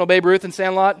fictional Babe Ruth in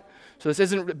Sandlot? So this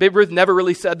isn't, Babe Ruth never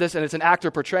really said this, and it's an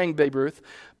actor portraying Babe Ruth,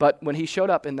 but when he showed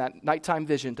up in that nighttime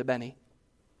vision to Benny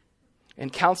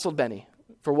and counseled Benny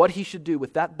for what he should do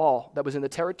with that ball that was in the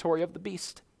territory of the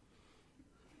beast,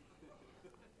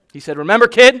 he said, remember,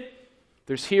 kid,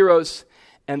 there's heroes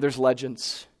and there's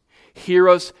legends.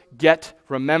 Heroes get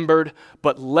remembered,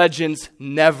 but legends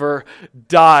never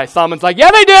die. Solomon's like,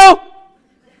 yeah, they do.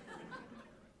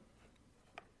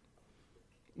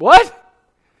 What?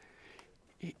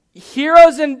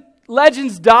 Heroes and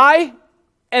legends die,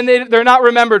 and they're not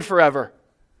remembered forever.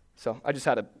 So I just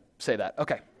had to say that.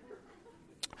 Okay.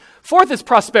 Fourth is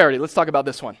prosperity. Let's talk about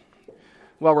this one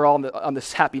while we're all on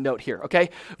this happy note here,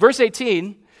 okay? Verse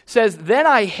 18 says, then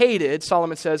I hated,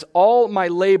 Solomon says, all my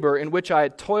labor in which I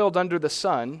had toiled under the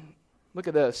sun. Look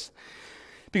at this.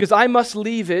 Because I must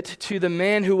leave it to the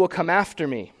man who will come after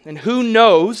me. And who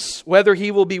knows whether he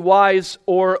will be wise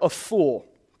or a fool.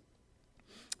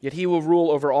 Yet he will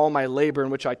rule over all my labor in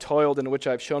which I toiled and in which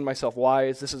I have shown myself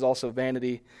wise. This is also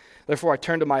vanity. Therefore I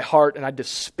turned to my heart and I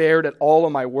despaired at all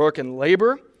of my work and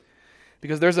labor.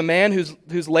 Because there's a man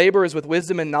whose labor is with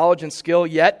wisdom and knowledge and skill,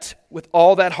 yet with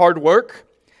all that hard work,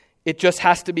 it just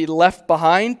has to be left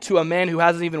behind to a man who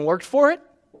hasn't even worked for it.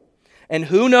 And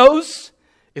who knows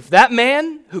if that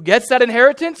man who gets that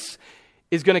inheritance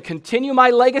is going to continue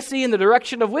my legacy in the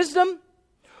direction of wisdom?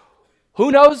 Who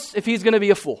knows if he's going to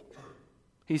be a fool?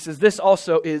 He says this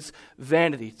also is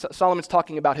vanity. Solomon's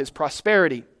talking about his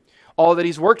prosperity, all that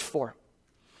he's worked for.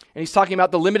 And he's talking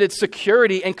about the limited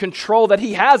security and control that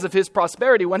he has of his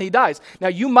prosperity when he dies. Now,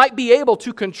 you might be able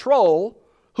to control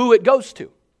who it goes to.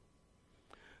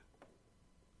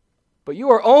 But you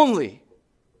are only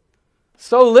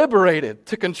so liberated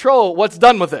to control what's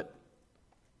done with it.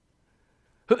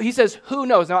 He says, who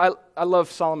knows? Now, I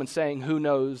love Solomon saying, who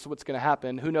knows what's going to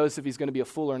happen? Who knows if he's going to be a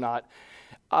fool or not?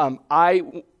 I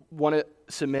want to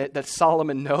submit that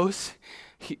Solomon knows.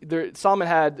 Solomon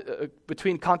had,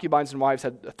 between concubines and wives,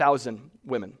 had 1,000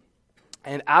 women.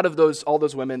 And out of all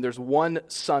those women, there's one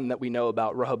son that we know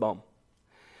about, Rehoboam.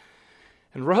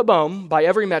 And Rehoboam, by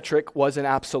every metric, was an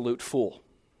absolute fool.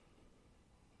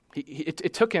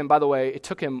 It took him, by the way,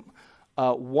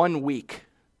 1 week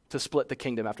to split the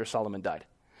kingdom after Solomon died.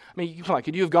 I mean, come on,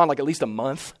 could you have gone like at least a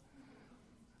month?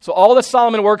 So all that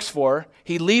Solomon works for,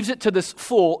 he leaves it to this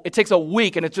fool. It takes a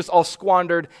week and it's just all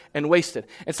squandered and wasted.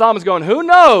 And Solomon's going, who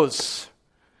knows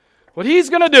what he's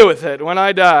going to do with it when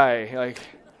I die. Like,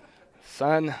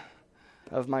 son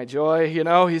of my joy,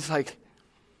 he's like,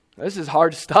 this is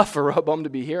hard stuff for Rehoboam to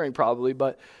be hearing probably,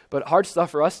 but hard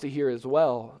stuff for us to hear as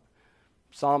well.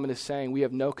 Solomon is saying we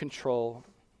have no control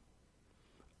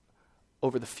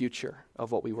over the future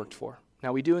of what we worked for.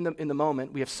 Now we do in the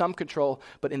moment, we have some control,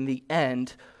 but in the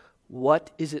end,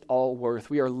 what is it all worth?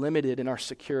 We are limited in our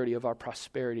security of our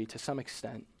prosperity to some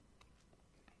extent.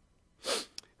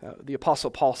 The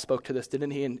Apostle Paul spoke to this,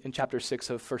 didn't he, in chapter 6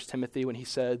 of 1 Timothy when he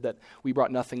said that we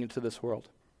brought nothing into this world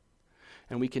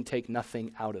and we can take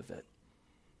nothing out of it.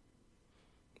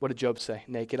 What did Job say?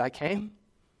 Naked I came,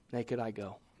 naked I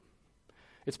go.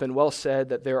 It's been well said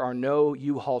that there are no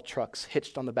U-Haul trucks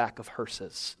hitched on the back of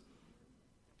hearses.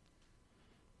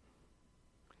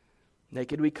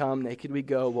 Naked we come, naked we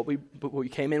go. What we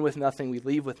came in with nothing, we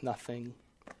leave with nothing.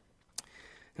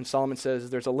 And Solomon says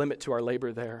there's a limit to our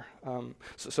labor there.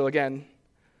 So again,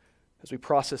 as we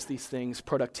process these things,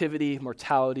 productivity,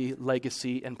 mortality,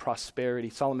 legacy, and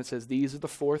prosperity, Solomon says these are the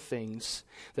 4 things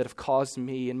that have caused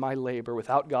me in my labor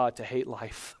without God to hate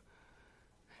life.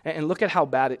 And look at how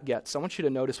bad it gets. I want you to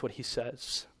notice what he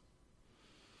says.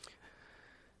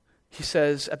 He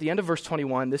says at the end of verse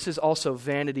 21, this is also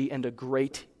vanity and a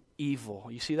great evil.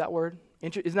 You see that word?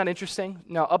 Isn't that interesting?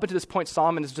 Now, up until this point,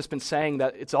 Solomon has just been saying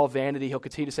that it's all vanity. He'll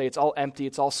continue to say it's all empty,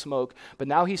 it's all smoke. But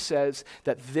now he says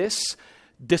that this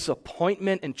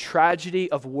disappointment and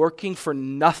tragedy of working for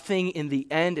nothing in the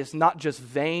end is not just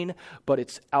vain, but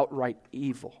it's outright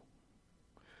evil.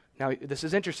 Now, this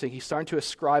is interesting. He's starting to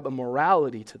ascribe a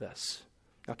morality to this.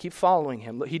 Now, keep following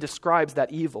him. He describes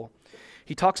that evil.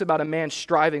 He talks about a man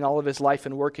striving all of his life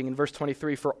and working. In verse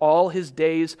 23, for all his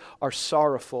days are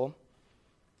sorrowful.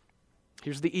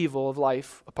 Here's the evil of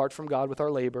life apart from God with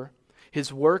our labor.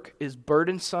 His work is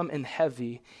burdensome and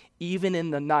heavy. Even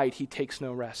in the night, he takes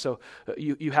no rest. So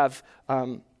you have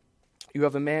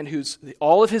a man who's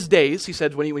all of his days. He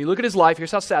said, when you look at his life,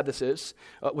 here's how sad this is.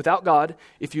 Without God,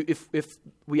 if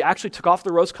we actually took off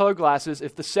the rose-colored glasses,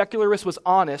 if the secularist was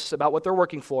honest about what they're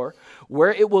working for,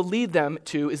 where it will lead them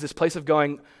to is this place of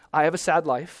going, I have a sad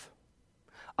life,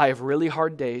 I have really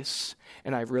hard days,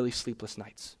 and I have really sleepless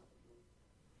nights.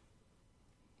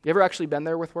 You ever actually been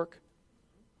there with work?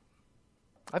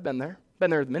 I've been there. Been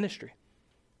there with ministry.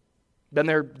 Been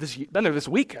there this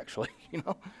week, actually,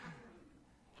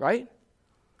 right?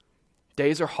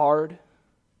 Days are hard,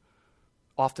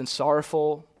 often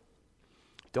sorrowful,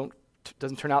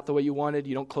 doesn't turn out the way you wanted,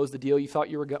 you don't close the deal you thought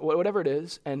you were going, whatever it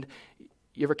is. And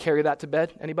you ever carry that to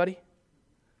bed? Anybody?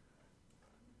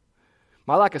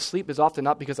 My lack of sleep is often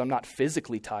not because I'm not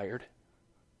physically tired,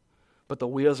 but the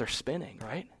wheels are spinning,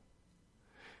 right?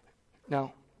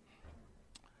 Now,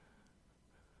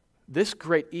 this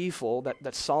great evil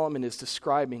that Solomon is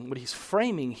describing, what he's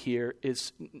framing here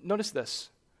is, notice this.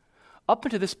 Up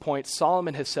until this point,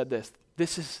 Solomon has said this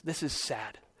is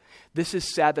sad. This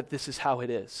is sad that this is how it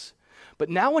is. But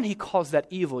now when he calls that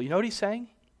evil, you know what he's saying?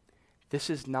 This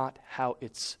is not how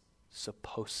it's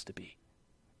supposed to be.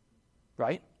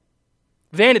 Right?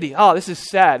 Vanity, this is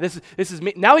sad. This is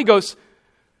me. Now he goes,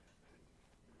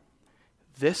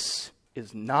 this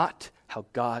is not how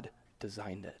God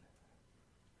designed it.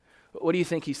 What do you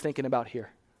think he's thinking about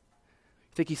here?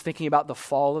 You think he's thinking about the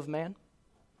fall of man?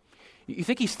 You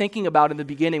think he's thinking about in the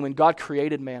beginning when God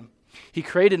created man? He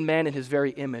created man in his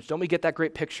very image. Don't we get that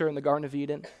great picture in the Garden of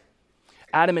Eden?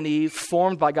 Adam and Eve,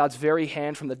 formed by God's very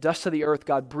hand from the dust of the earth,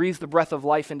 God breathes the breath of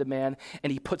life into man,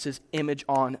 and he puts his image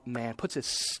on man, puts his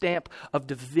stamp of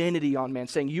divinity on man,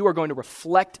 saying, you are going to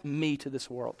reflect me to this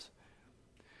world.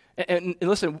 And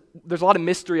listen, there's a lot of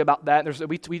mystery about that.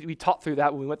 We taught through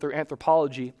that when we went through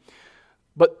anthropology.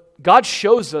 But God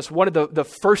shows us one of the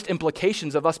first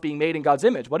implications of us being made in God's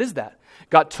image. What is that?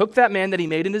 God took that man that he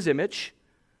made in his image,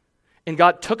 and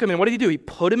God took him, and what did he do? He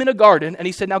put him in a garden, and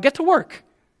he said, now get to work.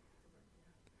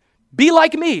 Be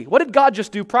like me. What did God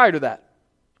just do prior to that?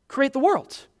 Create the world.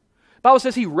 The Bible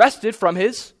says he rested from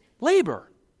his labor.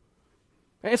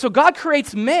 And so God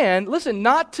creates man, listen,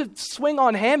 not to swing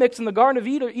on hammocks in the Garden of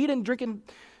Eden drinking,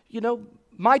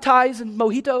 Mai Tais and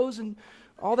mojitos and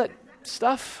all that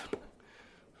stuff.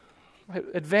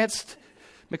 Advanced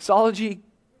mixology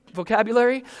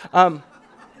vocabulary.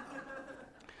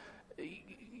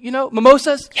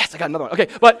 Mimosas. Yes, I got another one. Okay,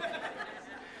 but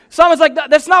Solomon's like,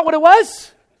 that's not what it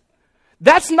was.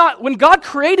 That's not, when God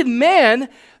created man,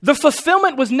 the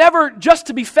fulfillment was never just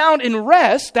to be found in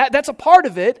rest. That's a part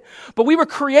of it. But we were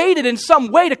created in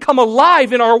some way to come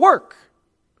alive in our work.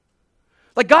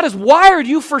 Like God has wired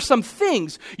you for some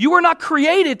things. You were not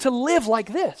created to live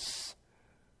like this.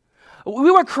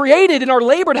 We were created in our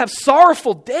labor to have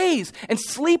sorrowful days and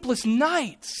sleepless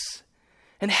nights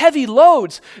and heavy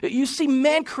loads. You see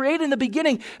man created in the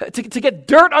beginning to get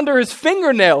dirt under his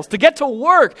fingernails, to get to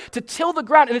work, to till the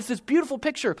ground. And it's this beautiful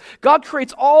picture. God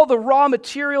creates all the raw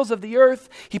materials of the earth.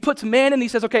 He puts man in. He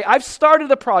says, okay, I've started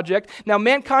a project. Now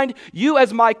mankind, you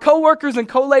as my co-workers and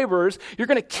co-laborers, you're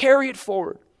going to carry it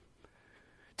forward.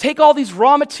 Take all these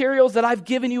raw materials that I've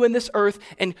given you in this earth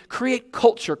and create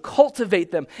culture,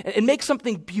 cultivate them, and make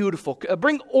something beautiful.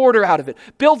 Bring order out of it.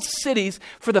 Build cities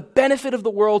for the benefit of the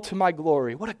world to my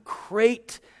glory. What a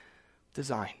great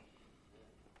design.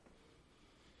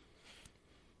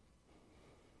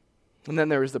 And then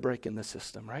there is the break in the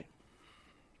system, right?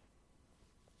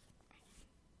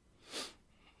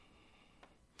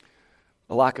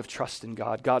 A lack of trust in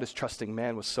God. God is trusting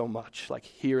man with so much. Like,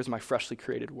 here is my freshly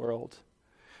created world.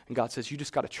 And God says, you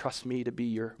just got to trust me to be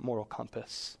your moral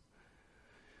compass.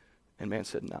 And man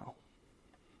said, no.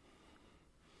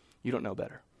 You don't know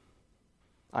better.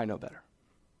 I know better.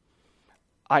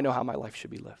 I know how my life should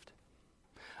be lived.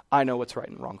 I know what's right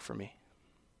and wrong for me.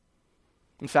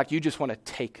 In fact, you just want to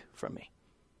take from me.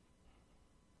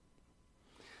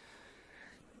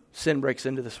 Sin breaks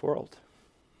into this world.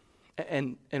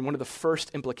 And one of the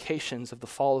first implications of the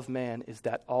fall of man is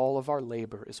that all of our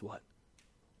labor is what?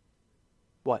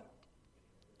 What?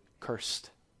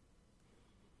 Cursed.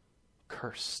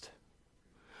 Cursed.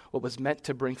 What was meant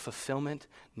to bring fulfillment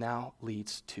now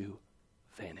leads to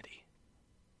vanity.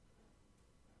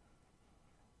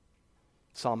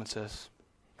 Solomon says,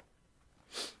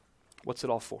 what's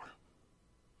it all for?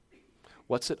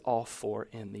 What's it all for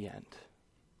in the end?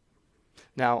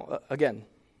 Now, again,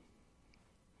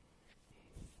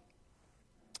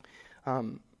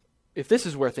 if this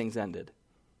is where things ended,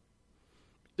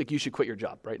 like, you should quit your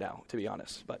job right now, to be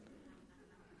honest. But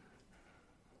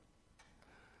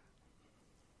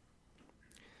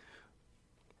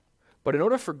in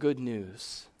order for good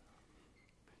news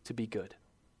to be good,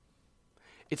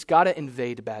 it's got to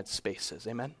invade bad spaces.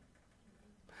 Amen?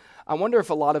 I wonder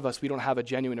if a lot of us, we don't have a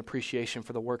genuine appreciation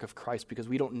for the work of Christ because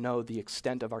we don't know the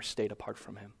extent of our state apart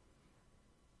from him.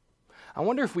 I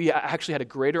wonder if we actually had a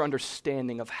greater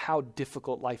understanding of how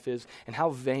difficult life is and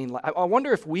how vain life. I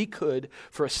wonder if we could,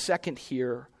 for a second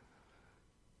here,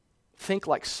 think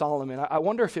like Solomon. I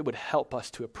wonder if it would help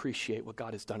us to appreciate what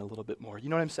God has done a little bit more. You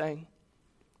know what I'm saying?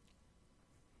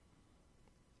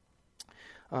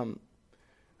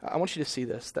 I want you to see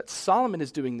this, that Solomon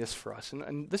is doing this for us.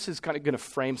 And this is kind of going to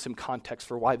frame some context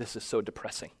for why this is so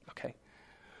depressing, okay?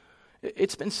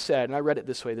 It's been said, and I read it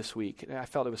this way this week, and I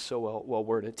felt it was so well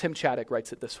worded. Tim Chaddick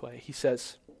writes it this way. He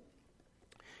says,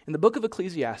 in the book of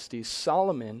Ecclesiastes,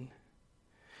 Solomon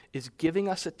is giving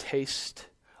us a taste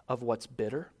of what's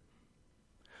bitter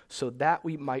so that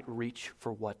we might reach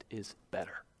for what is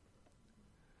better.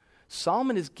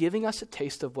 Solomon is giving us a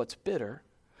taste of what's bitter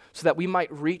so that we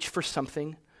might reach for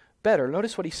something better.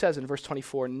 Notice what he says in verse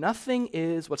 24. Nothing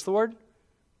is, what's the word?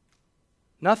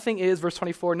 Nothing is, verse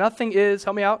 24, nothing is,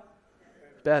 help me out,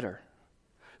 better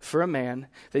for a man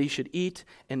that he should eat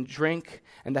and drink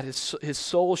and that his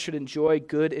soul should enjoy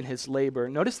good in his labor.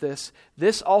 Notice this.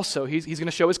 This also, he's going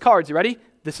to show his cards. You ready?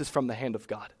 This is from the hand of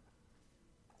God.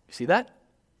 You see that?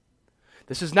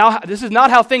 This is not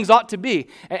how things ought to be.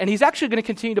 And he's actually going to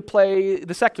continue to play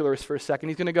the secularist for a second.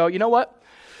 He's going to go, you know what?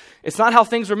 It's not how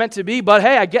things were meant to be, but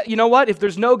hey, you know what? If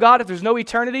there's no God, if there's no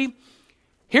eternity,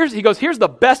 here's the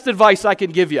best advice I can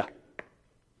give you.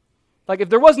 Like, if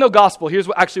there was no gospel, here's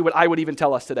what I would even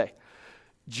tell us today.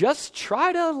 Just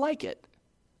try to like it.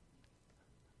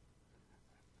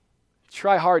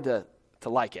 Try hard to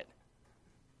like it.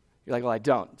 You're like, well, I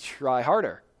don't. Try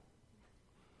harder.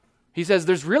 He says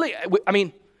here's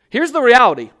the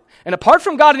reality. And apart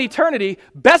from God in eternity,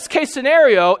 best case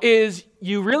scenario is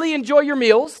you really enjoy your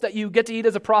meals that you get to eat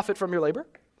as a profit from your labor.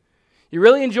 You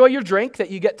really enjoy your drink that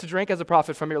you get to drink as a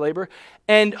profit from your labor.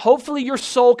 And hopefully your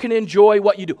soul can enjoy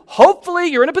what you do. Hopefully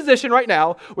you're in a position right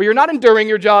now where you're not enduring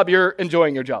your job, you're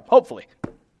enjoying your job. Hopefully.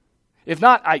 If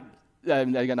not, I got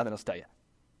nothing else to tell you.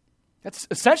 That's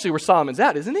essentially where Solomon's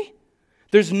at, isn't he?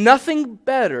 There's nothing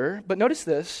better, but notice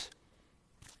this.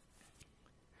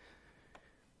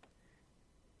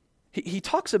 He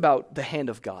talks about the hand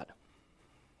of God.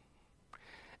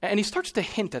 And he starts to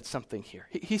hint at something here.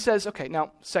 He says, okay,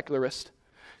 now, secularist,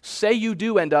 say you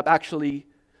do end up actually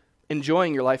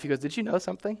enjoying your life. He goes, did you know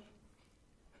something?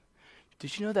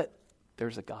 Did you know that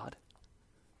there's a God?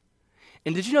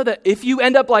 And did you know that if you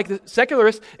end up like the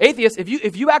secularist, atheist,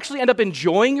 if you actually end up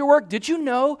enjoying your work, did you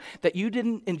know that you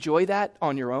didn't enjoy that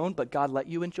on your own, but God let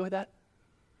you enjoy that?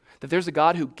 That there's a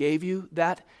God who gave you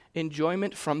that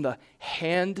enjoyment from the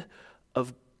hand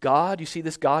of God, you see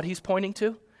this God he's pointing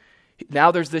to?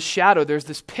 Now there's this shadow, there's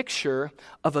this picture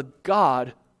of a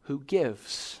God who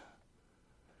gives.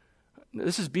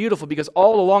 This is beautiful because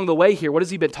all along the way here, what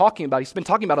has he been talking about? He's been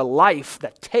talking about a life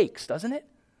that takes, doesn't it?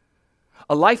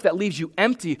 A life that leaves you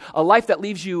empty, a life that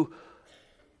leaves you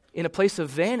in a place of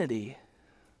vanity.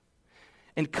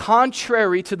 And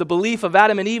contrary to the belief of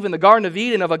Adam and Eve in the Garden of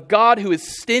Eden of a God who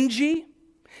is stingy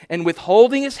and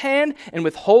withholding his hand and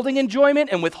withholding enjoyment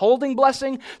and withholding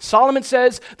blessing, Solomon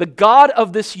says the God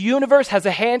of this universe has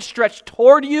a hand stretched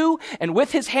toward you, and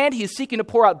with his hand he is seeking to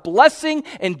pour out blessing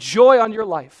and joy on your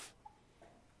life.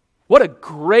 What a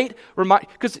great reminder.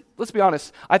 Because let's be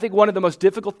honest, I think one of the most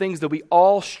difficult things that we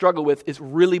all struggle with is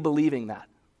really believing that.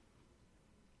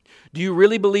 Do you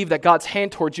really believe that God's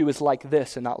hand towards you is like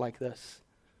this and not like this?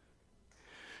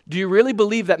 Do you really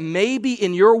believe that maybe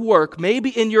in your work, maybe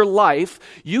in your life,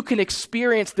 you can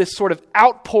experience this sort of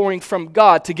outpouring from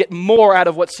God to get more out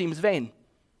of what seems vain?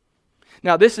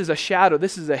 Now, this is a shadow,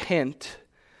 this is a hint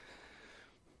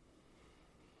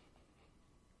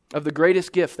of the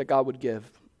greatest gift that God would give.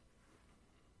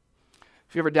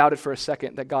 If you ever doubted for a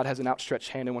second that God has an outstretched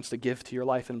hand and wants to give to your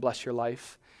life and bless your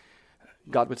life,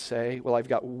 God would say, well, I've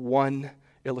got one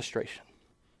illustration.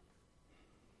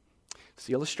 It's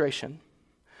the illustration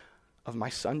of my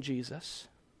son Jesus,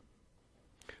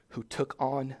 who took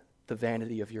on the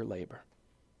vanity of your labor.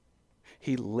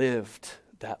 He lived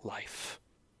that life.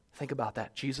 Think about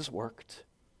that. Jesus worked,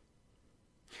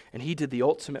 and he did the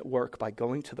ultimate work by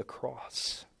going to the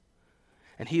cross,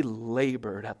 and he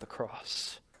labored at the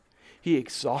cross. He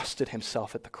exhausted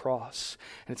himself at the cross.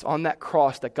 And it's on that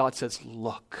cross that God says,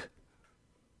 look,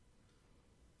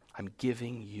 I'm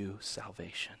giving you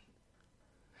salvation.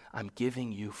 I'm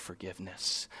giving you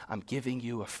forgiveness. I'm giving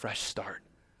you a fresh start.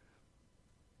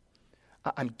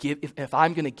 If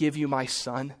I'm going to give you my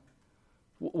son,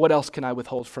 what else can I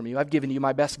withhold from you? I've given you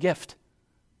my best gift.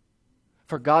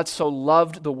 For God so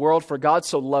loved the world, for God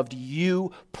so loved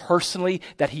you personally,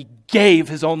 that he gave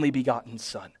his only begotten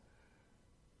son.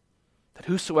 That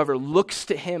whosoever looks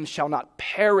to him shall not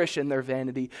perish in their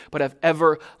vanity, but have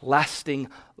everlasting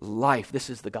life. This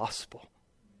is the gospel.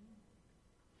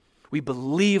 We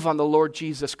believe on the Lord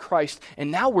Jesus Christ,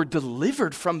 and now we're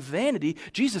delivered from vanity.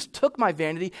 Jesus took my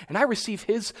vanity, and I receive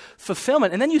his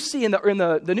fulfillment. And then you see in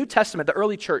the New Testament, the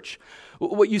early church,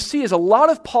 what you see is a lot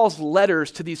of Paul's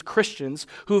letters to these Christians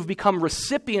who have become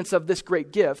recipients of this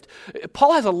great gift.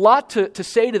 Paul has a lot to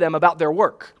say to them about their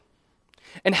work,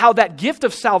 and how that gift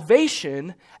of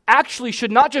salvation actually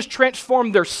should not just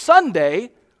transform their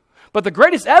Sunday, but the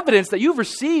greatest evidence that you've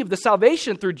received the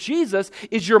salvation through Jesus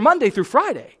is your Monday through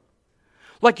Friday.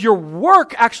 Like your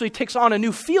work actually takes on a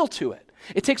new feel to it.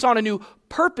 It takes on a new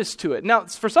purpose to it. Now,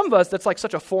 for some of us, that's like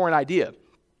such a foreign idea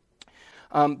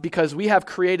because we have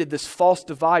created this false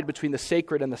divide between the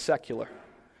sacred and the secular.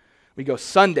 We go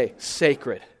Sunday,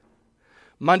 sacred.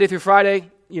 Monday through Friday,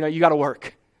 you got to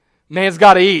work. Man's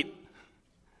got to eat.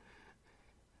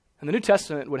 And the New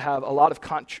Testament would have a lot of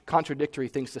contradictory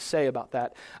things to say about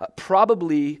that.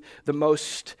 Probably the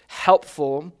most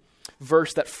helpful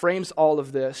verse that frames all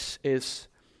of this is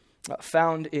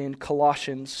found in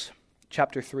Colossians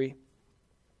chapter 3,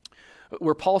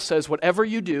 where Paul says, whatever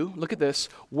you do, look at this,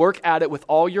 work at it with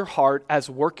all your heart as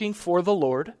working for the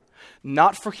Lord,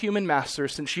 not for human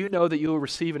masters, since you know that you will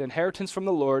receive an inheritance from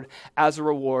the Lord as a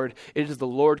reward. It is the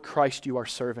Lord Christ you are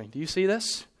serving. Do you see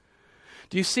this?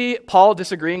 Do you see Paul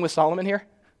disagreeing with Solomon here?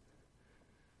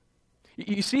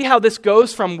 You see how this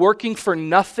goes from working for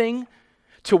nothing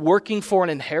to working for an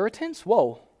inheritance?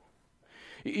 Whoa.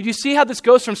 Do you see how this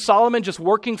goes from Solomon just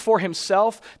working for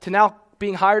himself to now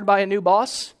being hired by a new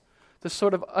boss? This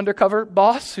sort of undercover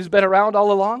boss who's been around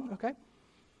all along? Okay.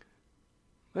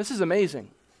 This is amazing.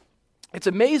 It's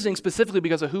amazing specifically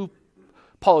because of who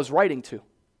Paul is writing to.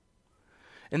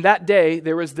 In that day,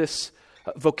 there was this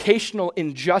vocational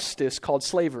injustice called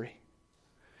slavery.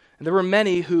 And there were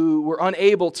many who were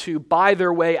unable to buy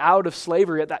their way out of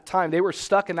slavery at that time. They were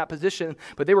stuck in that position,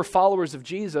 but they were followers of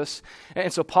Jesus.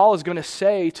 And so Paul is going to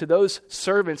say to those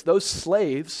servants, those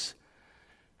slaves,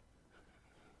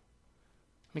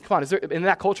 come on, is there in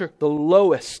that culture the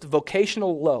lowest,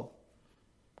 vocational low?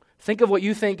 Think of what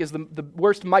you think is the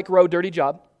worst micro dirty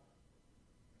job.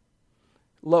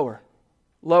 Lower.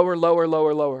 Lower, lower,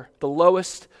 lower, lower. The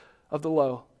lowest of the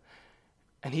low.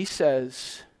 And he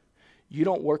says, you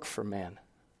don't work for man.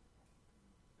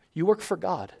 You work for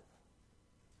God.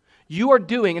 You are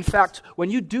doing, in fact, when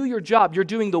you do your job, you're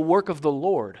doing the work of the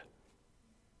Lord.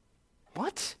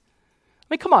 What?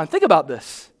 Come on, think about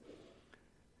this.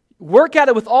 Work at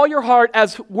it with all your heart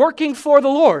as working for the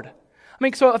Lord.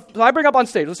 So if I bring up on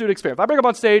stage, let's do an experiment. If I bring up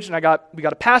on stage and we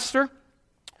got a pastor,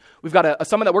 we've got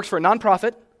someone that works for a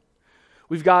nonprofit,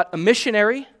 we've got a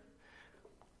missionary,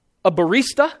 a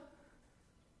barista,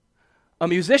 a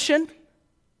musician,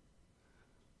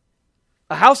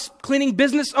 a house cleaning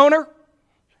business owner.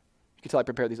 You can tell I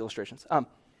prepared these illustrations. And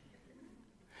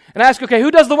I ask, okay,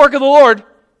 who does the work of the Lord?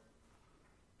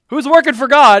 Who's working for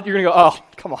God? You're going to go, oh,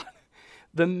 come on.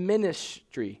 The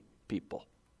ministry people.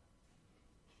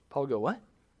 Paul will go, what?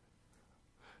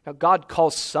 Now, God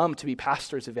calls some to be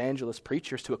pastors, evangelists,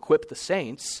 preachers to equip the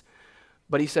saints.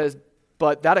 But he says,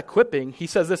 but that equipping, he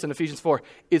says this in Ephesians 4,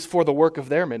 is for the work of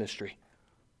their ministry.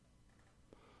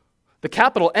 The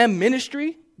capital M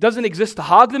ministry doesn't exist to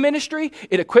hog the ministry.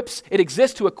 It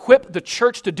exists to equip the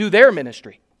church to do their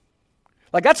ministry.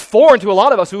 Like, that's foreign to a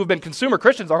lot of us who have been consumer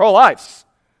Christians our whole lives.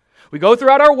 We go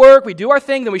throughout our work, we do our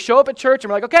thing, then we show up at church and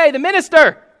we're like, okay, the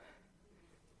minister.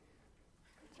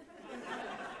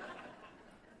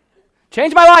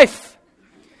 Change my life.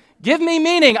 Give me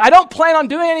meaning. I don't plan on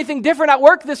doing anything different at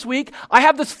work this week. I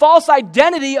have this false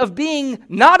identity of being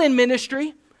not in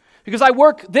ministry because I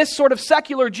work this sort of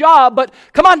secular job, but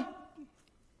come on.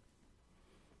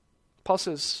 Paul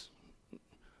says,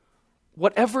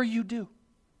 whatever you do.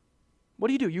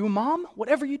 What do? You a mom?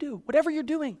 Whatever you do, whatever you're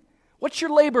doing. What's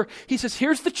your labor? He says,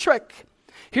 here's the trick.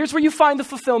 Here's where you find the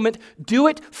fulfillment. Do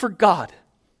it for God.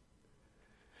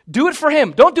 Do it for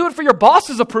Him. Don't do it for your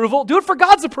boss's approval. Do it for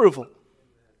God's approval.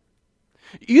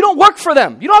 You don't work for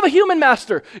them. You don't have a human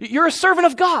master. You're a servant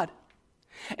of God.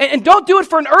 And don't do it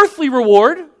for an earthly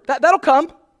reward. That'll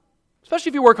come, especially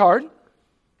if you work hard.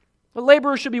 The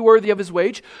laborer should be worthy of his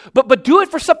wage. But do it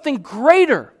for something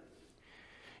greater.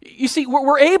 You see,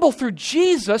 we're able through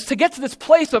Jesus to get to this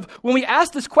place of when we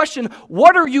ask this question,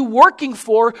 what are you working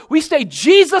for? We say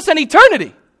Jesus and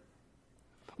eternity.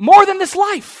 More than this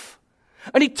life.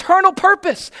 An eternal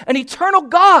purpose, an eternal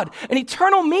God, an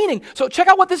eternal meaning. So check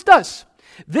out what this does.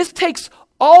 This takes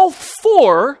all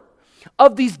four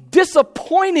of these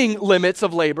disappointing limits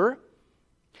of labor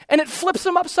and it flips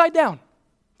them upside down.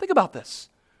 Think about this.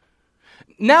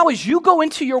 Now, as you go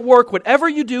into your work, whatever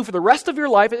you do for the rest of your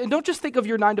life, and don't just think of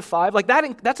your 9 to 5, like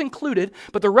that's included,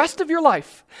 but the rest of your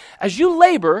life, as you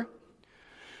labor,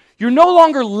 you're no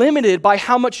longer limited by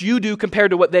how much you do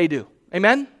compared to what they do.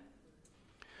 Amen?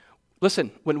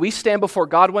 Listen, when we stand before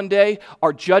God one day,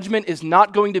 our judgment is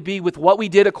not going to be with what we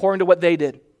did according to what they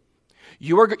did.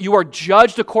 You are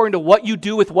judged according to what you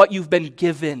do with what you've been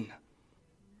given.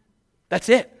 That's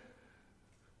it.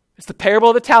 It's the parable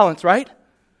of the talents, right?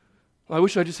 I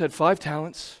wish I just had 5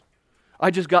 talents.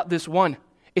 I just got this one.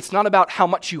 It's not about how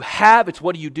much you have, it's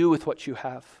what do you do with what you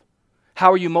have.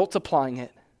 How are you multiplying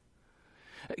it?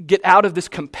 Get out of this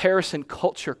comparison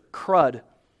culture crud,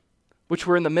 which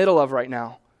we're in the middle of right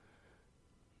now.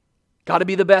 Got to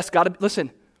be the best.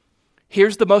 Listen,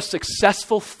 here's the most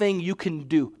successful thing you can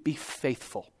do. Be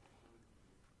faithful.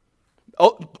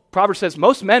 Oh, Proverbs says,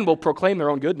 most men will proclaim their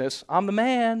own goodness. I'm the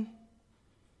man.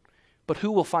 But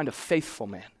who will find a faithful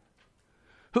man?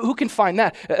 Who can find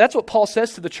that? That's what Paul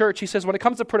says to the church. He says, when it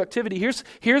comes to productivity,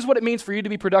 here's what it means for you to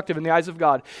be productive in the eyes of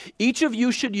God. Each of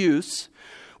you should use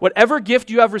whatever gift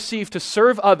you have received to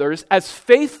serve others as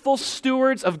faithful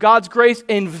stewards of God's grace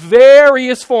in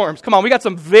various forms. Come on, we got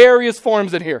some various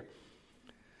forms in here.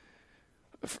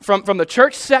 From the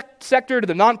church sector to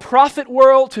the nonprofit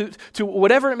world to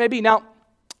whatever it may be. Now,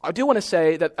 I do want to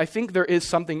say that I think there is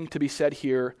something to be said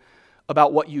here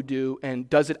about what you do and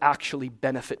does it actually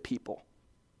benefit people.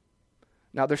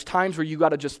 Now, there's times where you got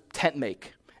to just tent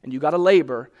make and you got to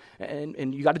labor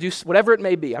and you got to do whatever it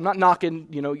may be. I'm not knocking,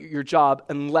 your job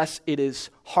unless it is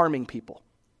harming people.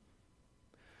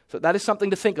 So that is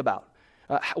something to think about.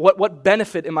 What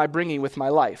benefit am I bringing with my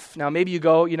life? Now, maybe you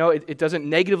go, it doesn't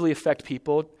negatively affect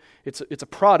people. It's a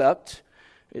product,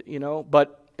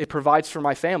 but it provides for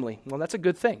my family. Well, that's a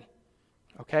good thing.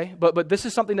 Okay? But this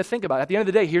is something to think about. At the end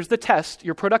of the day, here's the test.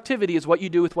 Your productivity is what you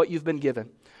do with what you've been given.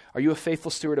 Are you a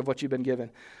faithful steward of what you've been given?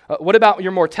 What about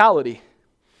your mortality?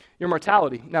 Your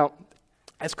mortality. Now,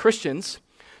 as Christians,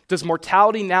 does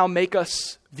mortality now make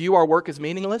us view our work as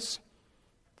meaningless?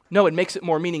 No, it makes it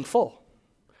more meaningful.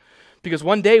 Because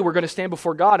one day we're going to stand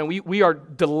before God and we are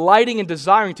delighting and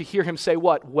desiring to hear Him say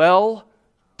what? Well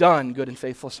done, good and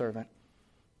faithful servant.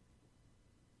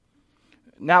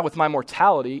 Now with my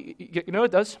mortality, you know what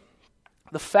it does?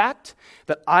 The fact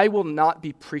that I will not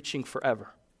be preaching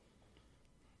forever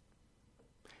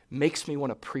makes me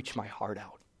want to preach my heart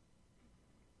out.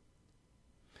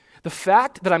 The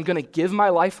fact that I'm going to give my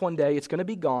life one day, it's going to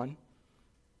be gone,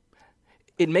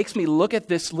 it makes me look at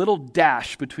this little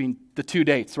dash between the two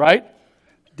dates, right?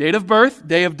 Date of birth,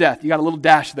 day of death. You got a little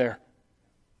dash there.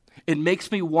 it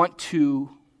makes me want to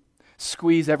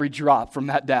squeeze every drop from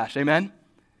that dash. Amen?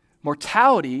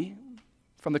 Mortality,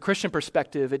 from the Christian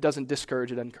perspective, it doesn't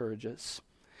discourage, it encourages.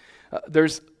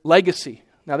 There's legacy.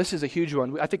 Now, this is a huge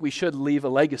one. I think we should leave a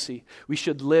legacy. We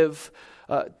should live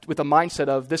with a mindset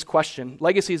of this question.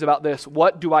 Legacy is about this.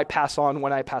 What do I pass on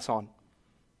when I pass on?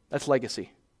 That's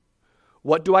legacy.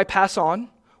 What do I pass on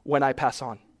when I pass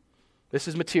on? This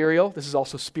is material. This is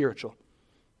also spiritual.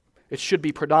 It should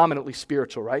be predominantly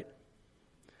spiritual, right?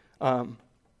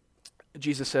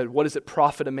 Jesus said, what does it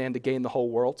profit a man to gain the whole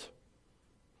world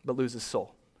but lose his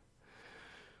soul?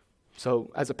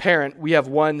 So as a parent, we have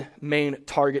one main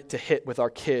target to hit with our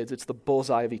kids. It's the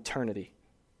bullseye of eternity,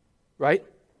 right?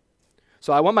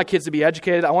 So I want my kids to be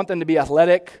educated. I want them to be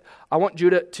athletic. I want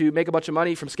Judah to make a bunch of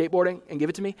money from skateboarding and give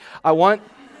it to me.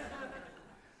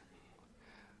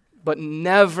 But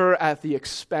never at the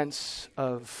expense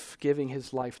of giving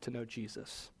his life to know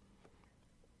Jesus.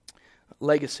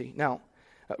 Legacy. Now,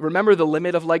 remember the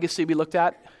limit of legacy we looked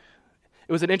at?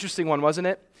 It was an interesting one, wasn't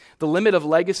it? The limit of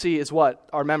legacy is what?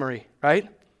 Our memory, right?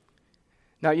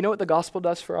 Now, you know what the gospel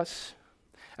does for us?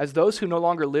 As those who no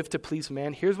longer live to please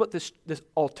man, here's what this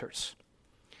alters.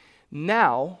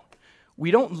 Now,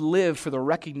 we don't live for the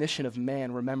recognition of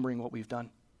man remembering what we've done.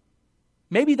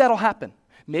 Maybe that'll happen.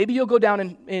 Maybe you'll go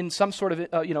down in some sort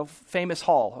of famous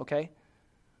hall, okay?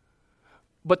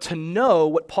 But to know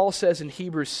what Paul says in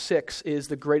Hebrews 6 is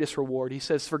the greatest reward. He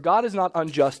says, for God is not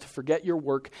unjust to forget your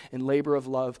work and labor of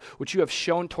love, which you have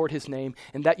shown toward his name,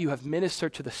 and that you have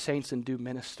ministered to the saints and do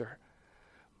minister.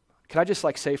 Can I just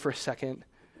say for a second,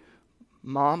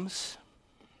 moms,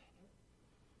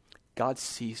 God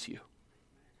sees you.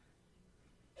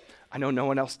 I know no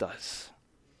one else does.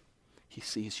 He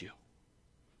sees you.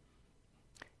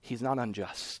 He's not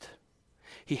unjust.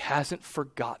 He hasn't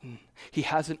forgotten. He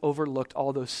hasn't overlooked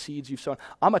all those seeds you've sown.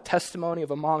 I'm a testimony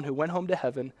of a mom who went home to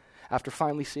heaven after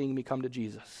finally seeing me come to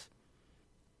Jesus.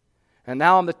 And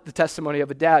now I'm the testimony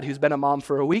of a dad who's been a mom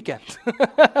for a weekend.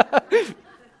 A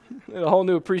whole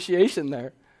new appreciation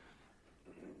there.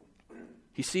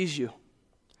 He sees you.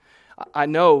 I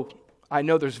know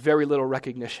there's very little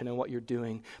recognition in what you're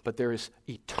doing, but there is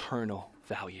eternal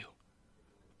value.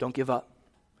 Don't give up.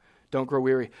 Don't grow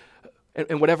weary.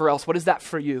 And whatever else, what is that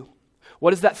for you?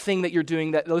 What is that thing that you're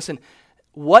doing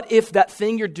what if that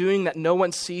thing you're doing that no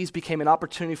one sees became an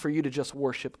opportunity for you to just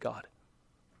worship God?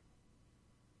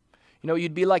 You know,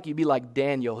 you'd be like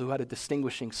Daniel, who had a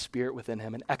distinguishing spirit within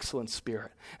him, an excellent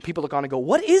spirit. People look on and go,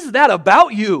 what is that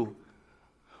about you?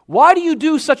 Why do you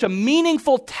do such a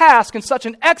meaningful task in such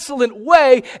an excellent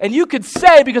way? And you could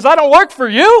say, because I don't work for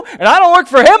you, and I don't work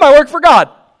for him, I work for God.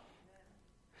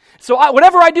 So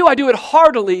whatever I do it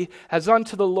heartily as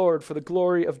unto the Lord for the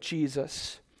glory of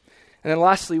Jesus. And then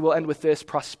lastly, we'll end with this,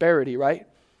 prosperity, right?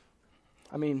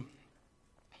 I mean,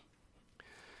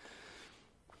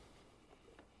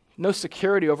 no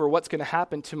security over what's going to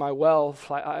happen to my wealth.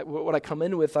 What I come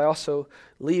in with, I also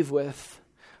leave with.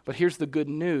 But here's the good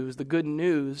news. The good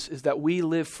news is that we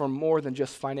live for more than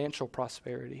just financial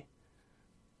prosperity.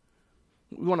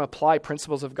 We want to apply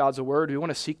principles of God's word. We want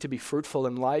to seek to be fruitful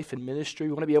in life and ministry.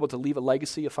 We want to be able to leave a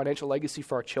legacy, a financial legacy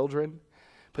for our children,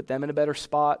 put them in a better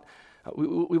spot.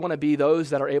 We want to be those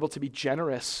that are able to be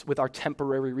generous with our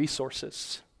temporary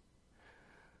resources.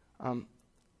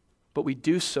 But we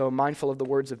do so mindful of the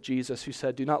words of Jesus, who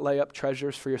said, do not lay up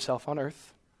treasures for yourself on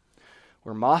earth,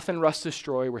 where moth and rust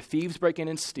destroy, where thieves break in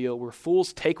and steal, where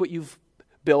fools take what you've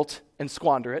built and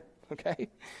squander it. Okay?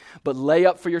 But lay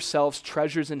up for yourselves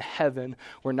treasures in heaven,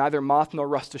 where neither moth nor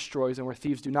rust destroys, and where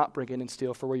thieves do not break in and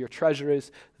steal. For where your treasure is,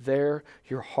 there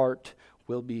your heart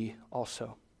will be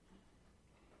also.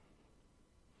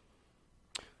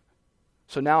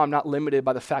 So now I'm not limited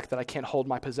by the fact that I can't hold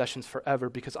my possessions forever,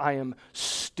 because I am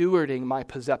stewarding my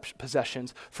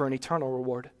possessions for an eternal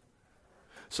reward.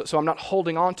 So I'm not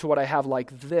holding on to what I have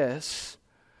like this.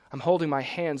 I'm holding my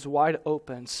hands wide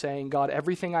open, saying, God,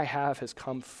 everything I have has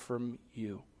come from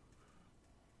you.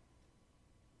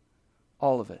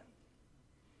 All of it.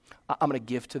 I'm going to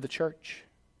give to the church.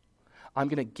 I'm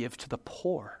going to give to the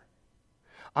poor.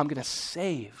 I'm going to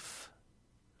save.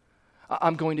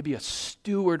 I'm going to be a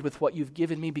steward with what you've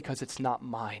given me because it's not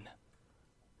mine.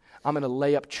 I'm going to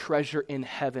lay up treasure in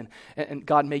heaven. And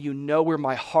God, may you know where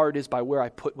my heart is by where I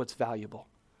put what's valuable.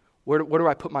 Where do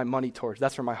I put my money towards?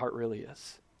 That's where my heart really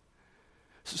is.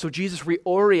 So Jesus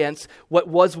reorients what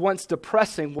was once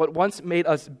depressing, what once made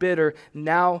us bitter,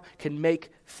 now can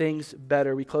make things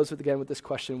better. We close again with this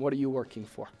question: what are you working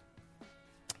for?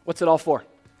 What's it all for?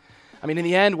 I mean, in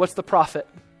the end, what's the profit?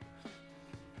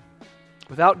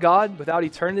 Without God, without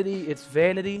eternity, it's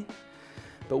vanity.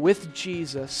 But with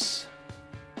Jesus,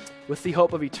 with the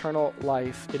hope of eternal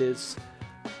life, it is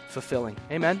fulfilling.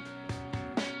 Amen.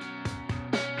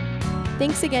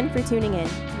 Thanks again for tuning in.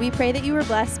 We pray that you were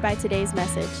blessed by today's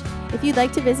message. If you'd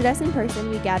like to visit us in person,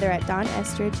 we gather at Don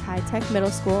Estridge High-Tech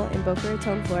Middle School in Boca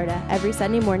Raton, Florida, every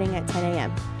Sunday morning at 10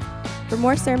 a.m. For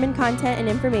more sermon content and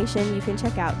information, you can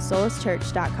check out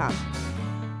solaschurch.com.